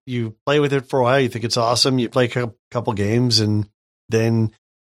buy it, you play with it for a while, you think it's awesome, you play a couple games, and then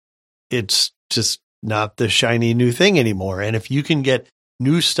it's just not the shiny new thing anymore. And if you can get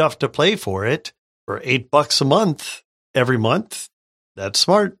new stuff to play for it for $8 a month every month, that's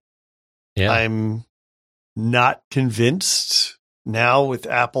smart. Yeah. I'm not convinced now with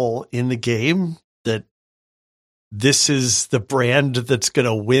Apple in the game that this is the brand that's going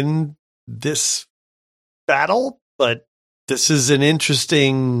to win this battle, but this is an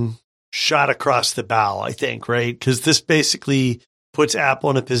interesting shot across the bow, I think, right? Because this basically puts Apple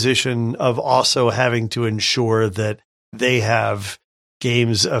in a position of also having to ensure that they have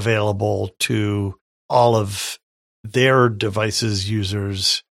games available to all of their devices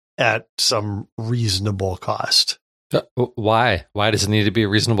users at some reasonable cost. Why? Why does it need to be a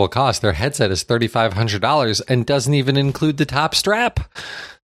reasonable cost? Their headset is $3,500 and doesn't even include the top strap.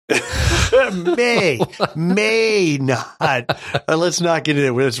 may not. Let's not get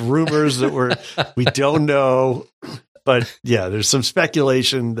into it. It's rumors that we don't know. But yeah, there's some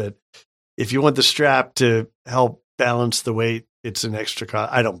speculation that if you want the strap to help balance the weight, it's an extra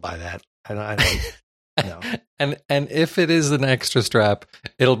cost. I don't buy that. I don't know. And if it is an extra strap,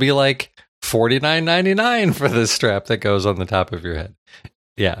 it'll be like $49.99 for this strap that goes on the top of your head.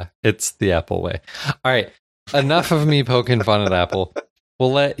 Yeah, it's the Apple way. All right, enough of me poking fun at Apple.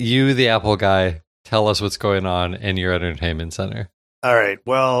 We'll let you, the Apple guy, tell us what's going on in your entertainment center. All right.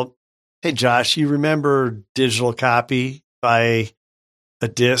 Well, hey, Josh, you remember digital copy? Buy a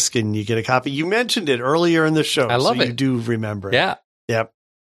disc and you get a copy. You mentioned it earlier in the show. I love it. You do remember it. Yeah.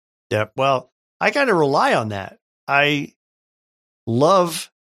 Yep. Well, I kind of rely on that. I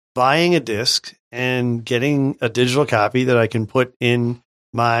love buying a disc and getting a digital copy that I can put in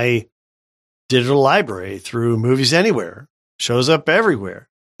my digital library through Movies Anywhere. Shows up everywhere.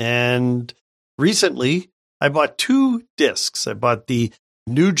 And recently, I bought 2 discs. I bought the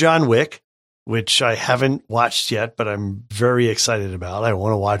new John Wick, which I haven't watched yet, but I'm very excited about. I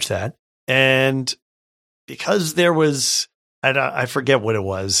want to watch that. And because there was I forget what it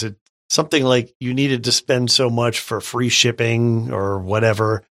was. Something like you needed to spend so much for free shipping or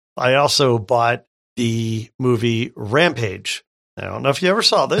whatever. I also bought the movie Rampage. I don't know if you ever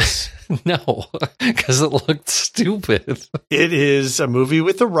saw this. No, because it looked stupid. It is a movie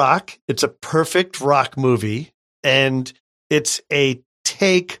with The Rock. It's a perfect Rock movie. And it's a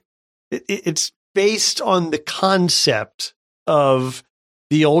take. It's based on the concept of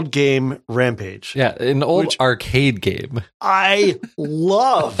the old game Rampage. Yeah, an old arcade game. I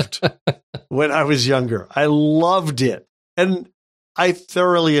loved when I was younger. I loved it. And I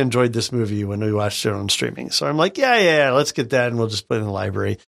thoroughly enjoyed this movie when we watched it on streaming. So I'm like, yeah, let's get that and we'll just put it in the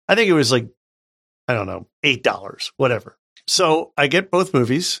library. I think it was like, I don't know, $8, whatever. So I get both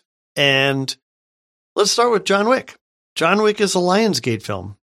movies and let's start with John Wick. John Wick is a Lionsgate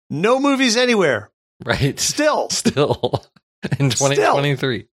film. No movies anywhere. Right. Still. In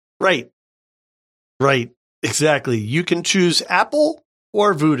 2023. Right. Exactly. You can choose Apple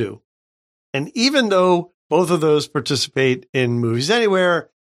or Vudu. And even though both of those participate in Movies Anywhere,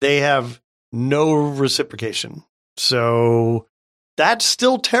 they have no reciprocation. So that's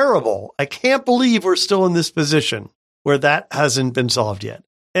still terrible. I can't believe we're still in this position where that hasn't been solved yet.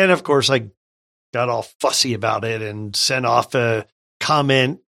 And of course, I got all fussy about it and sent off a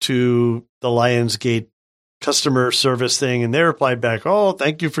comment to the Lionsgate customer service thing. And they replied back, oh,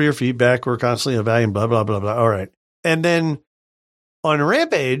 thank you for your feedback. We're constantly evaluating, blah, blah, blah, blah. All right. And then on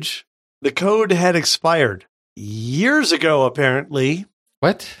Rampage, the code had expired years ago, apparently.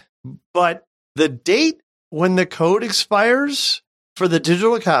 What? But the date when the code expires for the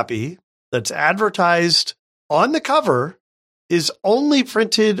digital copy that's advertised on the cover is only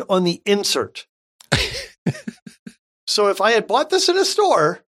printed on the insert. So if I had bought this in a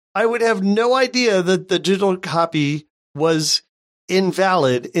store, I would have no idea that the digital copy was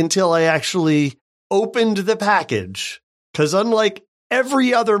invalid until I actually opened the package. Because unlike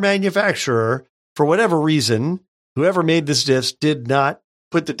every other manufacturer, for whatever reason, whoever made this disc did not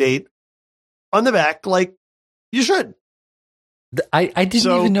put the date on the back like you should. I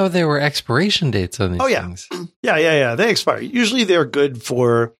didn't even know there were expiration dates on these things. Yeah. They expire. Usually they're good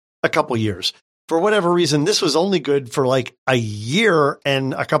for a couple years. For whatever reason, this was only good for like a year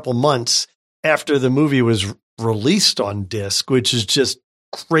and a couple months after the movie was released on disc, which is just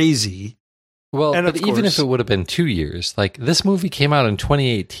crazy. Well, and but even if it would have been 2 years, like this movie came out in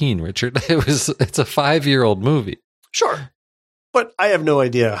 2018, Richard, it's a 5-year-old movie. Sure. But I have no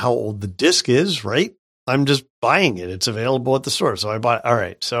idea how old the disc is, right? I'm just buying it. It's available at the store. So I bought it. All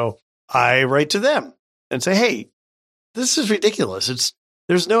right. So I write to them and say, hey, this is ridiculous.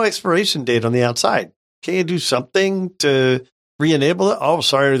 There's no expiration date on the outside. Can you do something to re-enable it? Oh,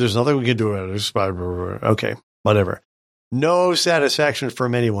 sorry, there's nothing we can do. Okay, whatever. No satisfaction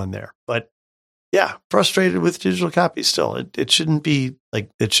from anyone there. But yeah, frustrated with digital copies still. It shouldn't be like,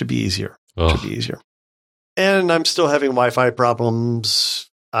 it should be easier. It should be easier. And I'm still having Wi-Fi problems.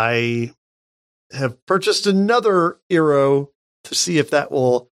 I have purchased another Eero to see if that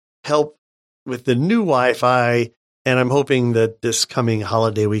will help with the new Wi-Fi. And I'm hoping that this coming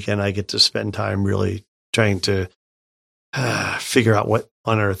holiday weekend, I get to spend time really trying to figure out what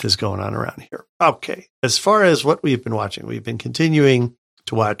on earth is going on around here. Okay. As far as what we've been watching, we've been continuing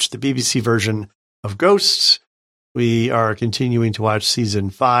to watch the BBC version of Ghosts. We are continuing to watch season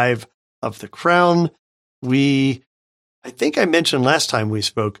 5 of The Crown. I think I mentioned last time we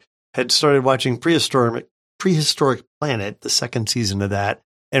spoke, had started watching Prehistoric Planet, the second season of that.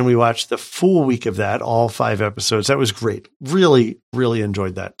 And we watched the full week of that, all 5 episodes. That was great. Really, really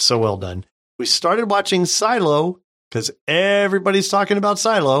enjoyed that. So well done. We started watching Silo because everybody's talking about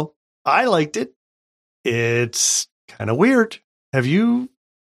Silo. I liked it. It's kind of weird. Have you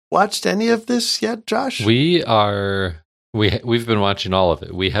watched any of this yet, Josh? We've been watching all of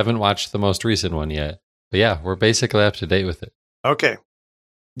it. We haven't watched the most recent one yet. But yeah, we're basically up to date with it. Okay.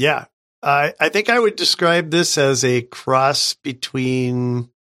 Yeah. I think I would describe this as a cross between,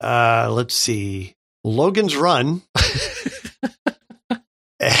 let's see, Logan's Run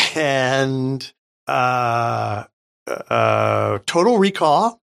and Total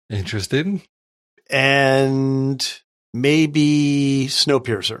Recall. Interesting. And maybe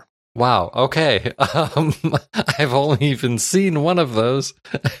Snowpiercer. Wow. Okay. I've only even seen one of those.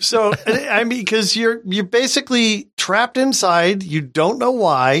 So, I mean, because you're basically trapped inside. You don't know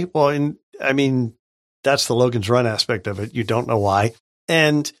why. Well, that's the Logan's Run aspect of it. You don't know why.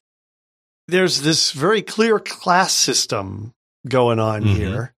 And there's this very clear class system going on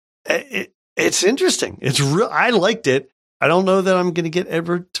here. It's interesting. It's real. I liked it. I don't know that I'm going to get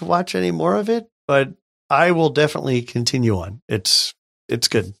Edward to watch any more of it, but I will definitely continue on. It's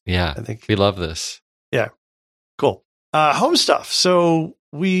good. Yeah, I think we love this. Yeah, cool. Home stuff. So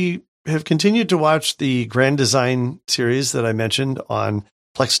we have continued to watch the Grand Design series that I mentioned on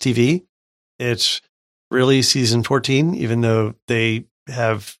Plex TV. It's really season 14, even though they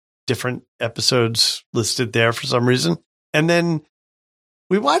have different episodes listed there for some reason. And then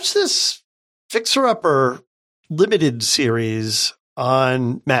we watched this Fixer Upper limited series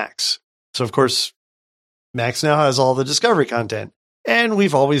on Max. So, of course, Max now has all the Discovery content. And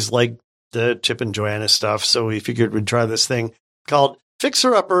we've always liked the Chip and Joanna stuff, so we figured we'd try this thing called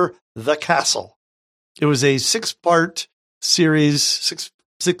Fixer Upper The Castle. It was a 6-part series,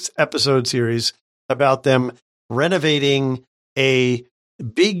 six episode series about them renovating a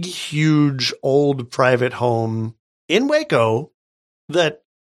big, huge, old private home in Waco that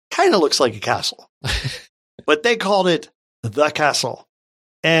kind of looks like a castle. But they called it The Castle.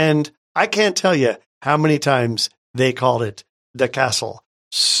 And I can't tell you how many times they called it The Castle.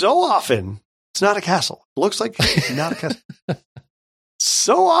 So often, it's not a castle. It looks like not a castle.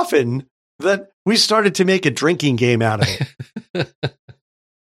 So often that we started to make a drinking game out of it.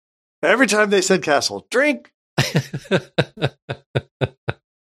 Every time they said castle, drink.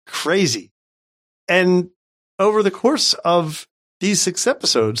 Crazy. And over the course of these 6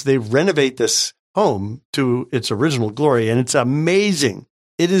 episodes, they renovate this home to its original glory, and it's amazing.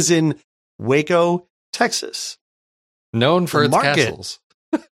 It is in Waco, Texas. Known for its castles.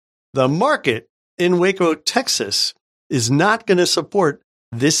 The market in Waco, Texas is not going to support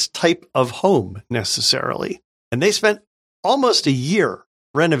this type of home necessarily. And they spent almost a year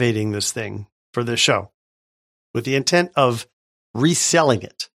renovating this thing for this show with the intent of reselling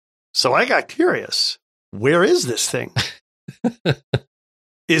it. So I got curious. Where is this thing?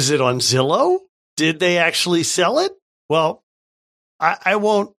 Is it on Zillow? Did they actually sell it? Well, I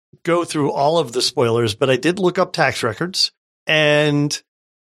won't go through all of the spoilers, but I did look up tax records, and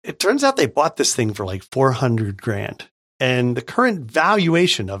it turns out they bought this thing for like $400,000. And the current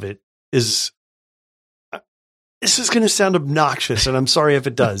valuation of it is, this is going to sound obnoxious, and I'm sorry if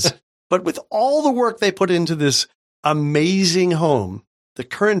it does, but with all the work they put into this amazing home, the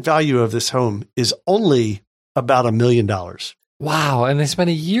current value of this home is only about $1 million. Wow. And they spent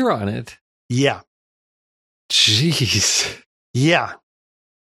a year on it. Yeah. Jeez. Yeah.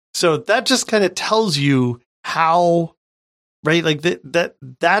 So that just kind of tells you how, right? Like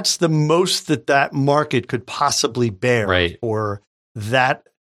that's the most that market could possibly bear, right, for that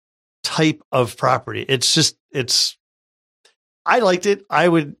type of property. I liked it. I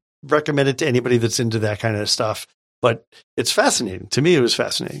would recommend it to anybody that's into that kind of stuff, but it's fascinating. To me, it was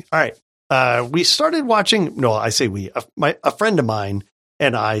fascinating. All right. We started watching, no, I say we, a friend of mine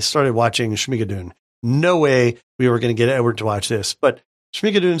and I started watching Schmigadoon. No way we were going to get Edward to watch this, but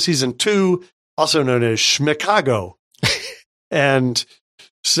Schmigadoon season 2, also known as Schmicago. And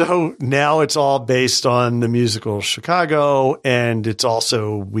so now it's all based on the musical Chicago, and it's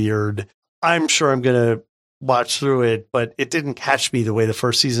also weird. I'm sure I'm going to watch through it, but it didn't catch me the way the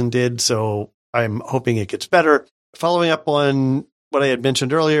first season did, so I'm hoping it gets better. Following up on what I had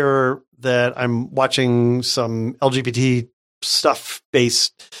mentioned earlier, that I'm watching some LGBT stuff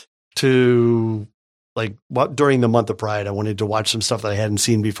based to, like, during the month of Pride, I wanted to watch some stuff that I hadn't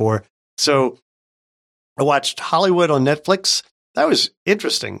seen before. So I watched Hollywood on Netflix. That was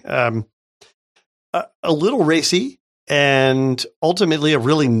interesting. A little racy and ultimately a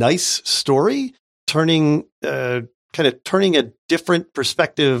really nice story, turning a different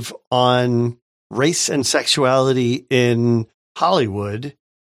perspective on race and sexuality in Hollywood,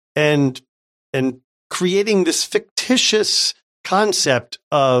 and creating this fictitious concept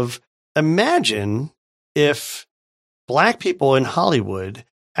of, imagine if Black people in Hollywood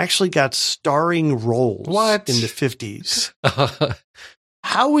actually got starring roles in the 50s.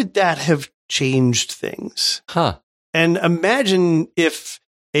 How would that have changed things? Huh. And imagine if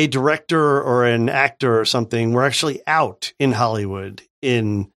a director or an actor or something were actually out in Hollywood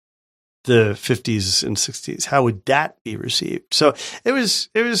in the 50s and 60s. How would that be received? So it was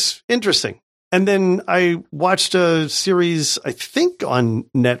interesting. And then I watched a series, I think on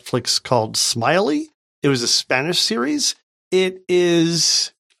Netflix, called Smiley. It was a Spanish series. It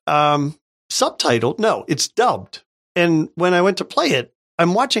is subtitled. No, it's dubbed. And when I went to play it,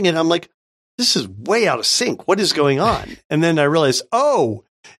 I'm watching it. I'm like, this is way out of sync. What is going on? And then I realized, oh,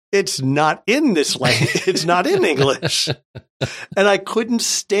 it's not in this language. It's not in English. And I couldn't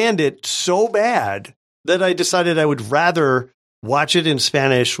stand it so bad that I decided I would rather watch it in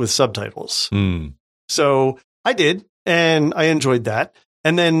Spanish with subtitles. So I did, and I enjoyed that.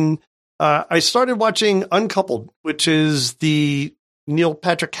 And then I started watching Uncoupled, which is the Neil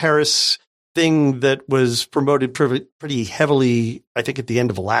Patrick Harris thing that was promoted pretty heavily, I think, at the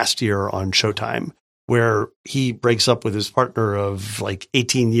end of last year on Showtime, where he breaks up with his partner of like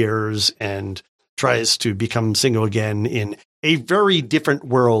 18 years and tries to become single again in a very different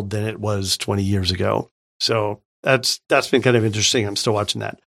world than it was 20 years ago. So that's been kind of interesting. I'm still watching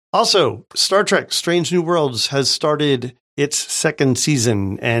that. Also, Star Trek Strange New Worlds has started its second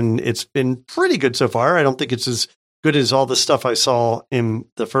season, and it's been pretty good so far. I don't think it's as good as all the stuff I saw in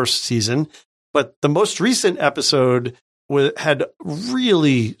the first season, but the most recent episode had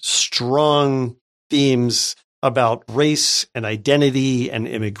really strong themes about race and identity and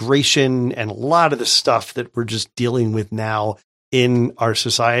immigration and a lot of the stuff that we're just dealing with now in our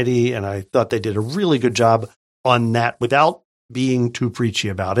society. And I thought they did a really good job on that without being too preachy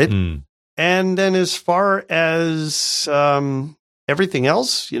about it. And then as far as everything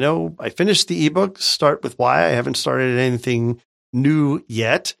else, I finished the ebook, Start With Why. I haven't started anything new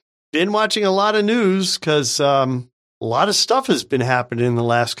yet. Been watching a lot of news because a lot of stuff has been happening in the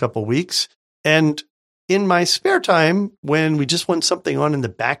last couple of weeks. And in my spare time, when we just want something on in the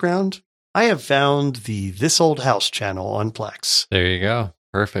background, I have found the This Old House channel on Plex. There you go.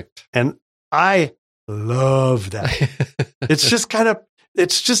 Perfect. And I love that.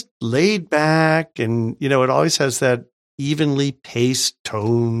 It's just laid back, and, it always has that evenly paced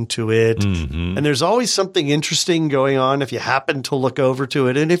tone to it. Mm-hmm. And there's always something interesting going on if you happen to look over to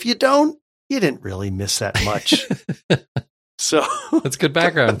it. And if you don't, you didn't really miss that much. So that's good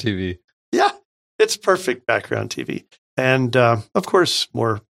background TV. Yeah, it's perfect background TV. And of course,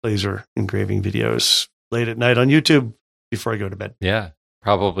 more laser engraving videos late at night on YouTube before I go to bed. Yeah,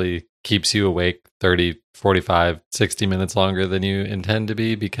 probably keeps you awake 30, 45, 60 minutes longer than you intend to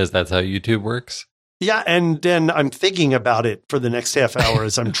be, because that's how YouTube works. Yeah, and then I'm thinking about it for the next half hour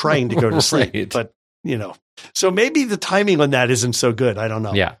as I'm trying to go to sleep. Right. But, so maybe the timing on that isn't so good. I don't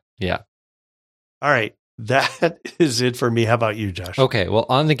know. Yeah. All right. That is it for me. How about you, Josh? Okay, well,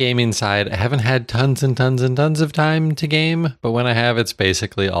 on the gaming side, I haven't had tons and tons and tons of time to game, but when I have, it's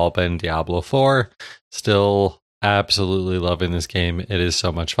basically all been Diablo 4. Still absolutely loving this game. It is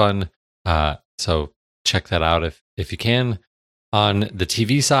so much fun. So check that out if you can. On the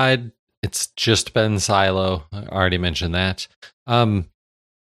TV side, it's just been Silo. I already mentioned that. I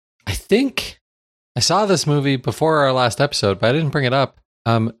think I saw this movie before our last episode, but I didn't bring it up.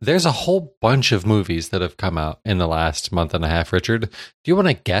 There's a whole bunch of movies that have come out in the last month and a half, Richard. Do you want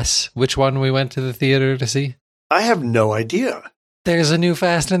to guess which one we went to the theater to see? I have no idea. There's a new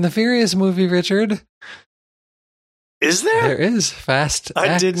Fast and the Furious movie, Richard. Is there? There is. Fast I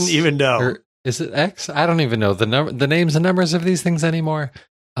X. didn't even know. Or is it X? I don't even know the names and numbers of these things anymore.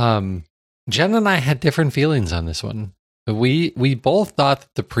 Jen and I had different feelings on this one. We both thought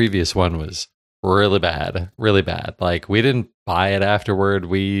that the previous one was really bad. Like, we didn't buy it afterward.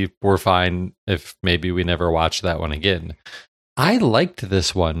 We were fine if maybe we never watched that one again. I liked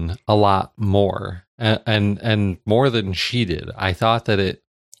this one a lot more, and more than she did. I thought that it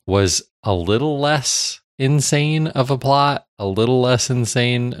was a little less insane of a plot, a little less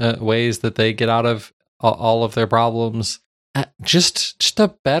insane ways that they get out of all of their problems. Just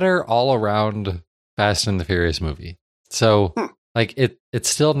a better all around Fast and the Furious movie. So like it's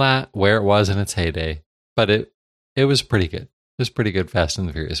still not where it was in its heyday, but it was pretty good. It was pretty good Fast and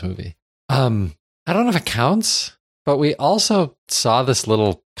the Furious movie. I don't know if it counts, but we also saw this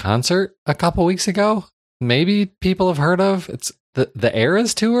little concert a couple weeks ago. Maybe people have heard of. It's the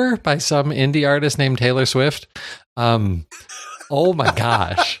Eras Tour by some indie artist named Taylor Swift. Oh my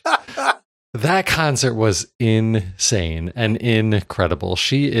gosh. That concert was insane and incredible.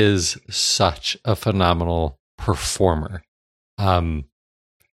 She is such a phenomenal performer.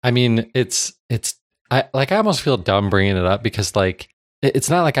 I mean, I almost feel dumb bringing it up because, like, it's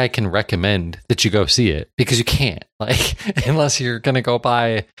not like I can recommend that you go see it, because you can't, like, unless you're going to go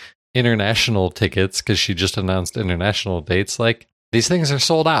buy international tickets, because she just announced international dates. Like, these things are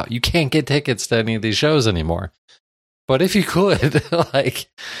sold out. You can't get tickets to any of these shows anymore. But if you could, like,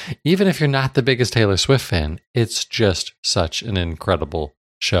 even if you're not the biggest Taylor Swift fan, it's just such an incredible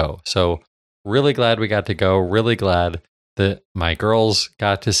show. So really glad we got to go. Really glad that my girls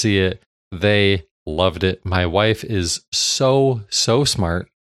got to see it. They loved it. My wife is so smart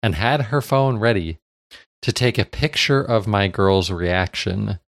and had her phone ready to take a picture of my girls'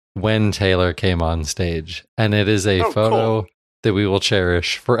 reaction when Taylor came on stage. And it is a photo that we will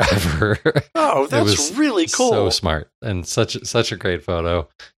cherish forever. Oh, that's really cool. So smart and such a great photo.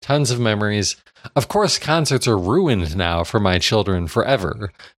 Tons of memories. Of course, concerts are ruined now for my children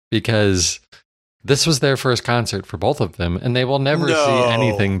forever, because this was their first concert for both of them, and they will never see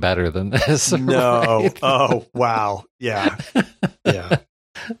anything better than this. No. Right? Oh, wow. Yeah. Yeah.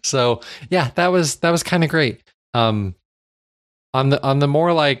 So yeah, that was kind of great. On the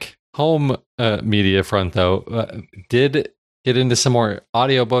more like home media front, though, did get into some more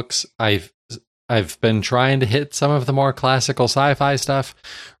audiobooks. I've been trying to hit some of the more classical sci-fi stuff.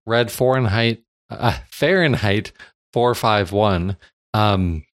 Read Fahrenheit 451.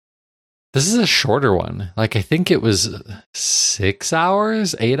 This is a shorter one. Like, I think it was 6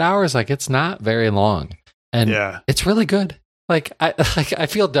 hours, 8 hours. Like, it's not very long, and it's really good. I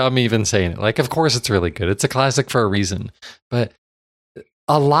feel dumb even saying it. Like, of course it's really good. It's a classic for a reason, but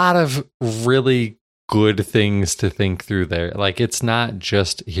a lot of really good things to think through there. Like, it's not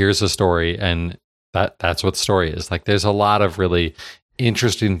just here's a story and that's what the story is. Like, there's a lot of really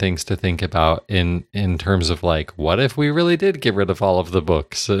interesting things to think about in terms of, like, what if we really did get rid of all of the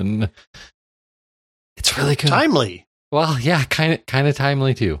books? And it's really good. Timely. Well, yeah, kind of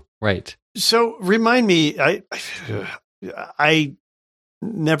timely too. Right. So remind me, I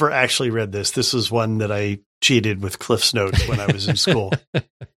never actually read this. This was one that I cheated with Cliff's Notes when I was in school.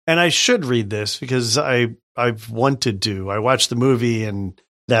 And I should read this because I've wanted to. I watched the movie and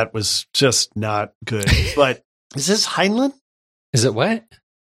that was just not good. But is this Heinlein? Is it what?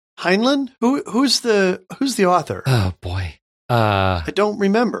 Heinlein? Who's the author? Oh boy. I don't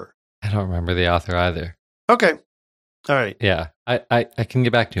remember. I don't remember the author either. Okay. All right. Yeah. I can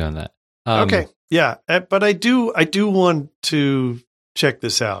get back to you on that. Okay. Yeah. But I do want to check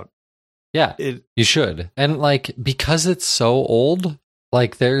this out. Yeah. You should. And, like, because it's so old,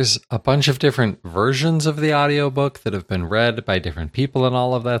 like, there's a bunch of different versions of the audiobook that have been read by different people and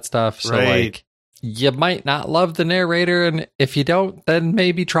all of that stuff. So, like, you might not love the narrator, and if you don't, then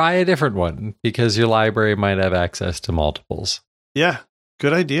maybe try a different one because your library might have access to multiples. Yeah,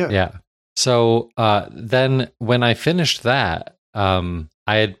 good idea. Yeah. So then when I finished that, I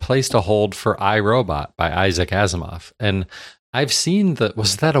had placed a hold for I, Robot by Isaac Asimov. And I've seen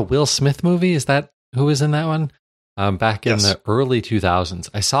was that a Will Smith movie? Is that who was in that one? Back in the early 2000s.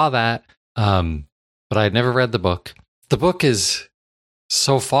 I saw that, but I had never read the book. The book is...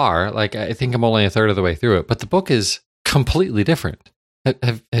 so far, like, I think I'm only a third of the way through it, but the book is completely different.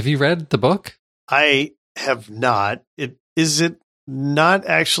 Have you read the book? I have not. Is it not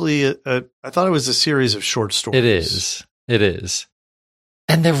actually I thought it was a series of short stories. It is.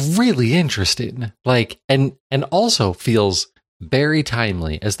 And they're really interesting. Like, and also feels very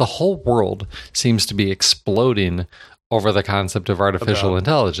timely as the whole world seems to be exploding over the concept of artificial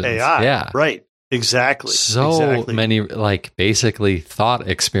intelligence. AI. Yeah. Right. Exactly. So many, like, basically thought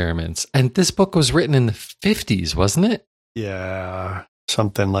experiments. And this book was written in the 50s, wasn't it? Yeah,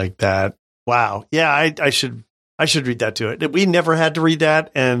 something like that. Wow. Yeah, I should read that too. We never had to read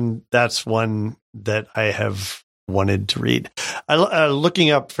that, and that's one that I have wanted to read. Looking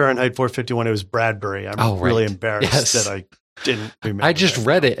up Fahrenheit 451, it was Bradbury. I'm really embarrassed that I didn't remember. I just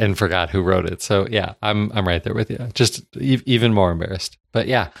read it and forgot who wrote it. So yeah, I'm right there with you. Just even more embarrassed. But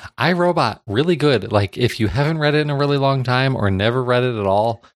yeah, iRobot, really good. Like, if you haven't read it in a really long time or never read it at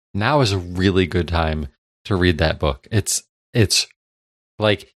all, now is a really good time to read that book. It's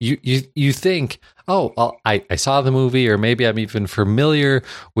like you think, oh, well, I saw the movie, or maybe I'm even familiar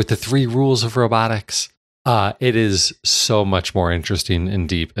with the 3 rules of robotics. It is so much more interesting and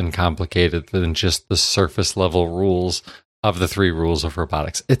deep and complicated than just the surface level rules of the 3 rules of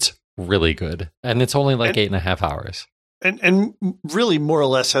robotics. It's really good. And it's only like 8.5 hours. And really more or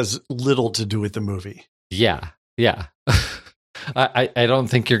less has little to do with the movie. Yeah. I don't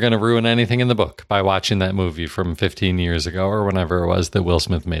think you're going to ruin anything in the book by watching that movie from 15 years ago or whenever it was that Will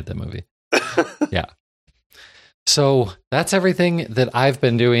Smith made that movie. Yeah. So that's everything that I've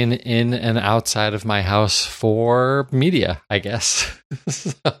been doing in and outside of my house for media, I guess.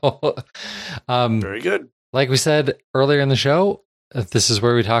 Very good. Like we said earlier in the show, this is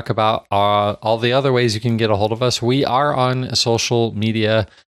where we talk about all the other ways you can get a hold of us. We are on social media.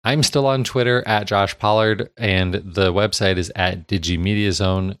 I'm still on Twitter at Josh Pollard, and the website is at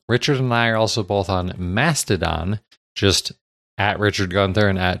DigiMediaZone. Richard and I are also both on Mastodon, just at Richard Gunther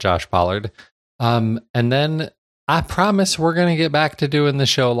and at Josh Pollard. And then I promise we're going to get back to doing the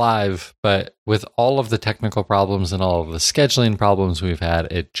show live, but with all of the technical problems and all of the scheduling problems we've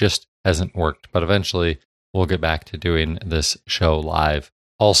had, it just hasn't worked. But eventually we'll get back to doing this show live.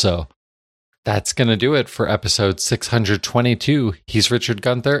 Also, that's going to do it for episode 622. He's Richard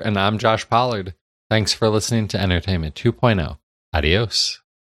Gunther, and I'm Josh Pollard. Thanks for listening to Entertainment 2.0. Adios.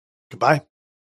 Goodbye.